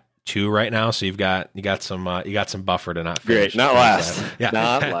plat 2 right now, so you got some buffer to not finish. Great, not last.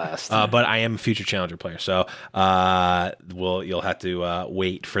 Not last. But I am a future challenger player, so you'll have to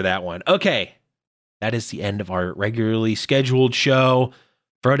wait for that one. Okay, that is the end of our regularly scheduled show.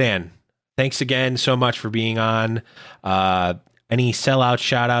 Frodan, thanks again so much for being on. Any sellout,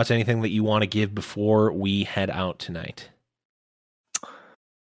 shout outs, anything that you want to give before we head out tonight?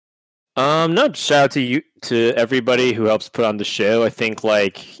 No, shout out to you, to everybody who helps put on the show. I think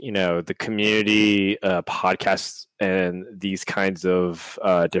the community podcasts and these kinds of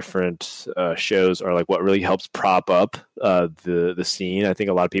different shows are like what really helps prop up the scene. I think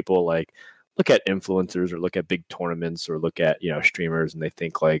a lot of people look at influencers or look at big tournaments or look at streamers and they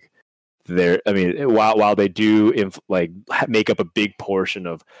think while they do make up a big portion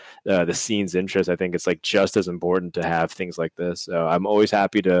of the scene's interest, I think it's like just as important to have things like this. So I'm always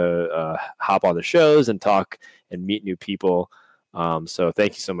happy to hop on the shows and talk and meet new people. So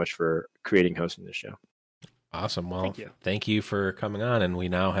thank you so much for creating, hosting this show. Awesome. Well, thank you for coming on. And we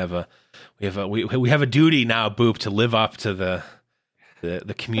now have a duty now, Boop, to live up to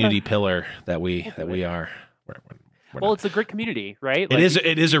the community pillar that we are. Well, it's a great community, right?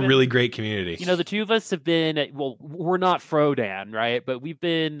 It is a really great community. You know, the two of us have been, we're not Frodan, right? But we're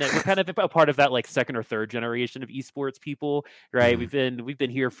kind of a part of that like second or third generation of esports people, right? Mm-hmm. We've been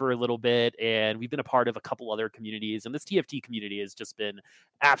here for a little bit, and we've been a part of a couple other communities, and this TFT community has just been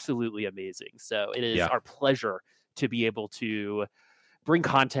absolutely amazing. So it is our pleasure to be able to bring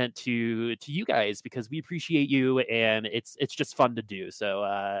content to you guys, because we appreciate you, and it's just fun to do. So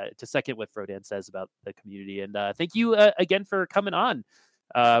to second what Frodan says about the community, and thank you again for coming on.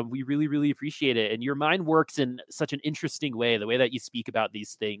 We really, really appreciate it. And your mind works in such an interesting way. The way that you speak about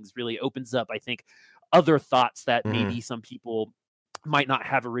these things really opens up, I think, other thoughts that maybe some people might not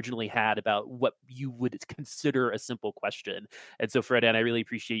have originally had about what you would consider a simple question. And so, Frodan, I really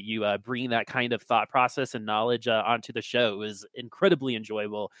appreciate you bringing that kind of thought process and knowledge onto the show. It was incredibly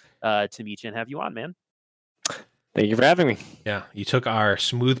enjoyable to meet you and have you on, man. Thank you for having me. Yeah, you took our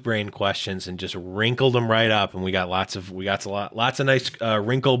smooth brain questions and just wrinkled them right up, and we got lots of nice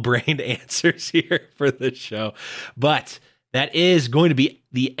wrinkle brained answers here for the show. But that is going to be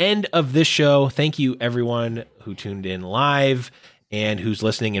the end of this show. Thank you, everyone who tuned in live and who's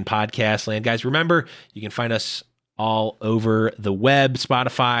listening in podcast land. Guys, remember, you can find us all over the web,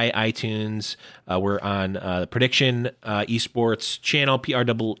 Spotify, iTunes. We're on the Prediction Esports channel,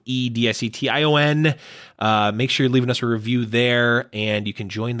 PREEDSETION. Make sure you're leaving us a review there, and you can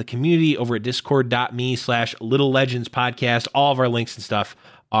join the community over at discord.me/Little Legends Podcast. All of our links and stuff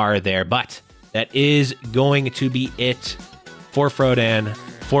are there. But that is going to be it for Frodan,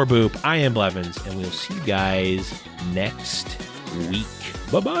 for Boop. I am Blevins, and we'll see you guys next week.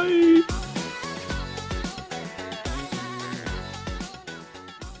 Bye-bye.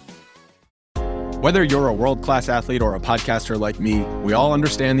 Whether you're a world-class athlete or a podcaster like me, we all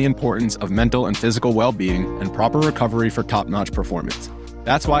understand the importance of mental and physical well-being and proper recovery for top-notch performance.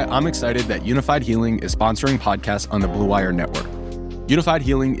 That's why I'm excited that Unified Healing is sponsoring podcasts on the Blue Wire Network. Unified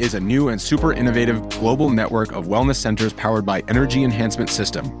Healing is a new and super innovative global network of wellness centers powered by Energy Enhancement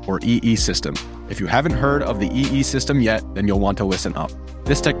System, or EE System. If you haven't heard of the EE System yet, then you'll want to listen up.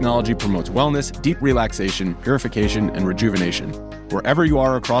 This technology promotes wellness, deep relaxation, purification, and rejuvenation. Wherever you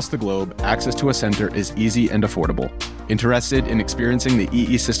are across the globe, access to a center is easy and affordable. Interested in experiencing the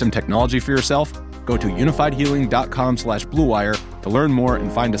EE System technology for yourself? Go to unifiedhealing.com/bluewire to learn more and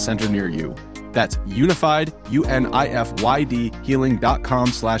find a center near you. That's unified, UNIFYD,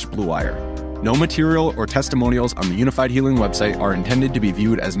 healing.com/bluewire. No material or testimonials on the Unified Healing website are intended to be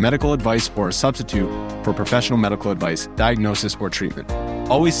viewed as medical advice or a substitute for professional medical advice, diagnosis, or treatment.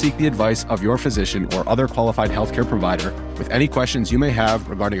 Always seek the advice of your physician or other qualified healthcare provider with any questions you may have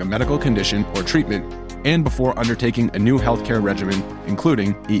regarding a medical condition or treatment, and before undertaking a new healthcare regimen,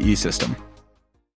 including EE System.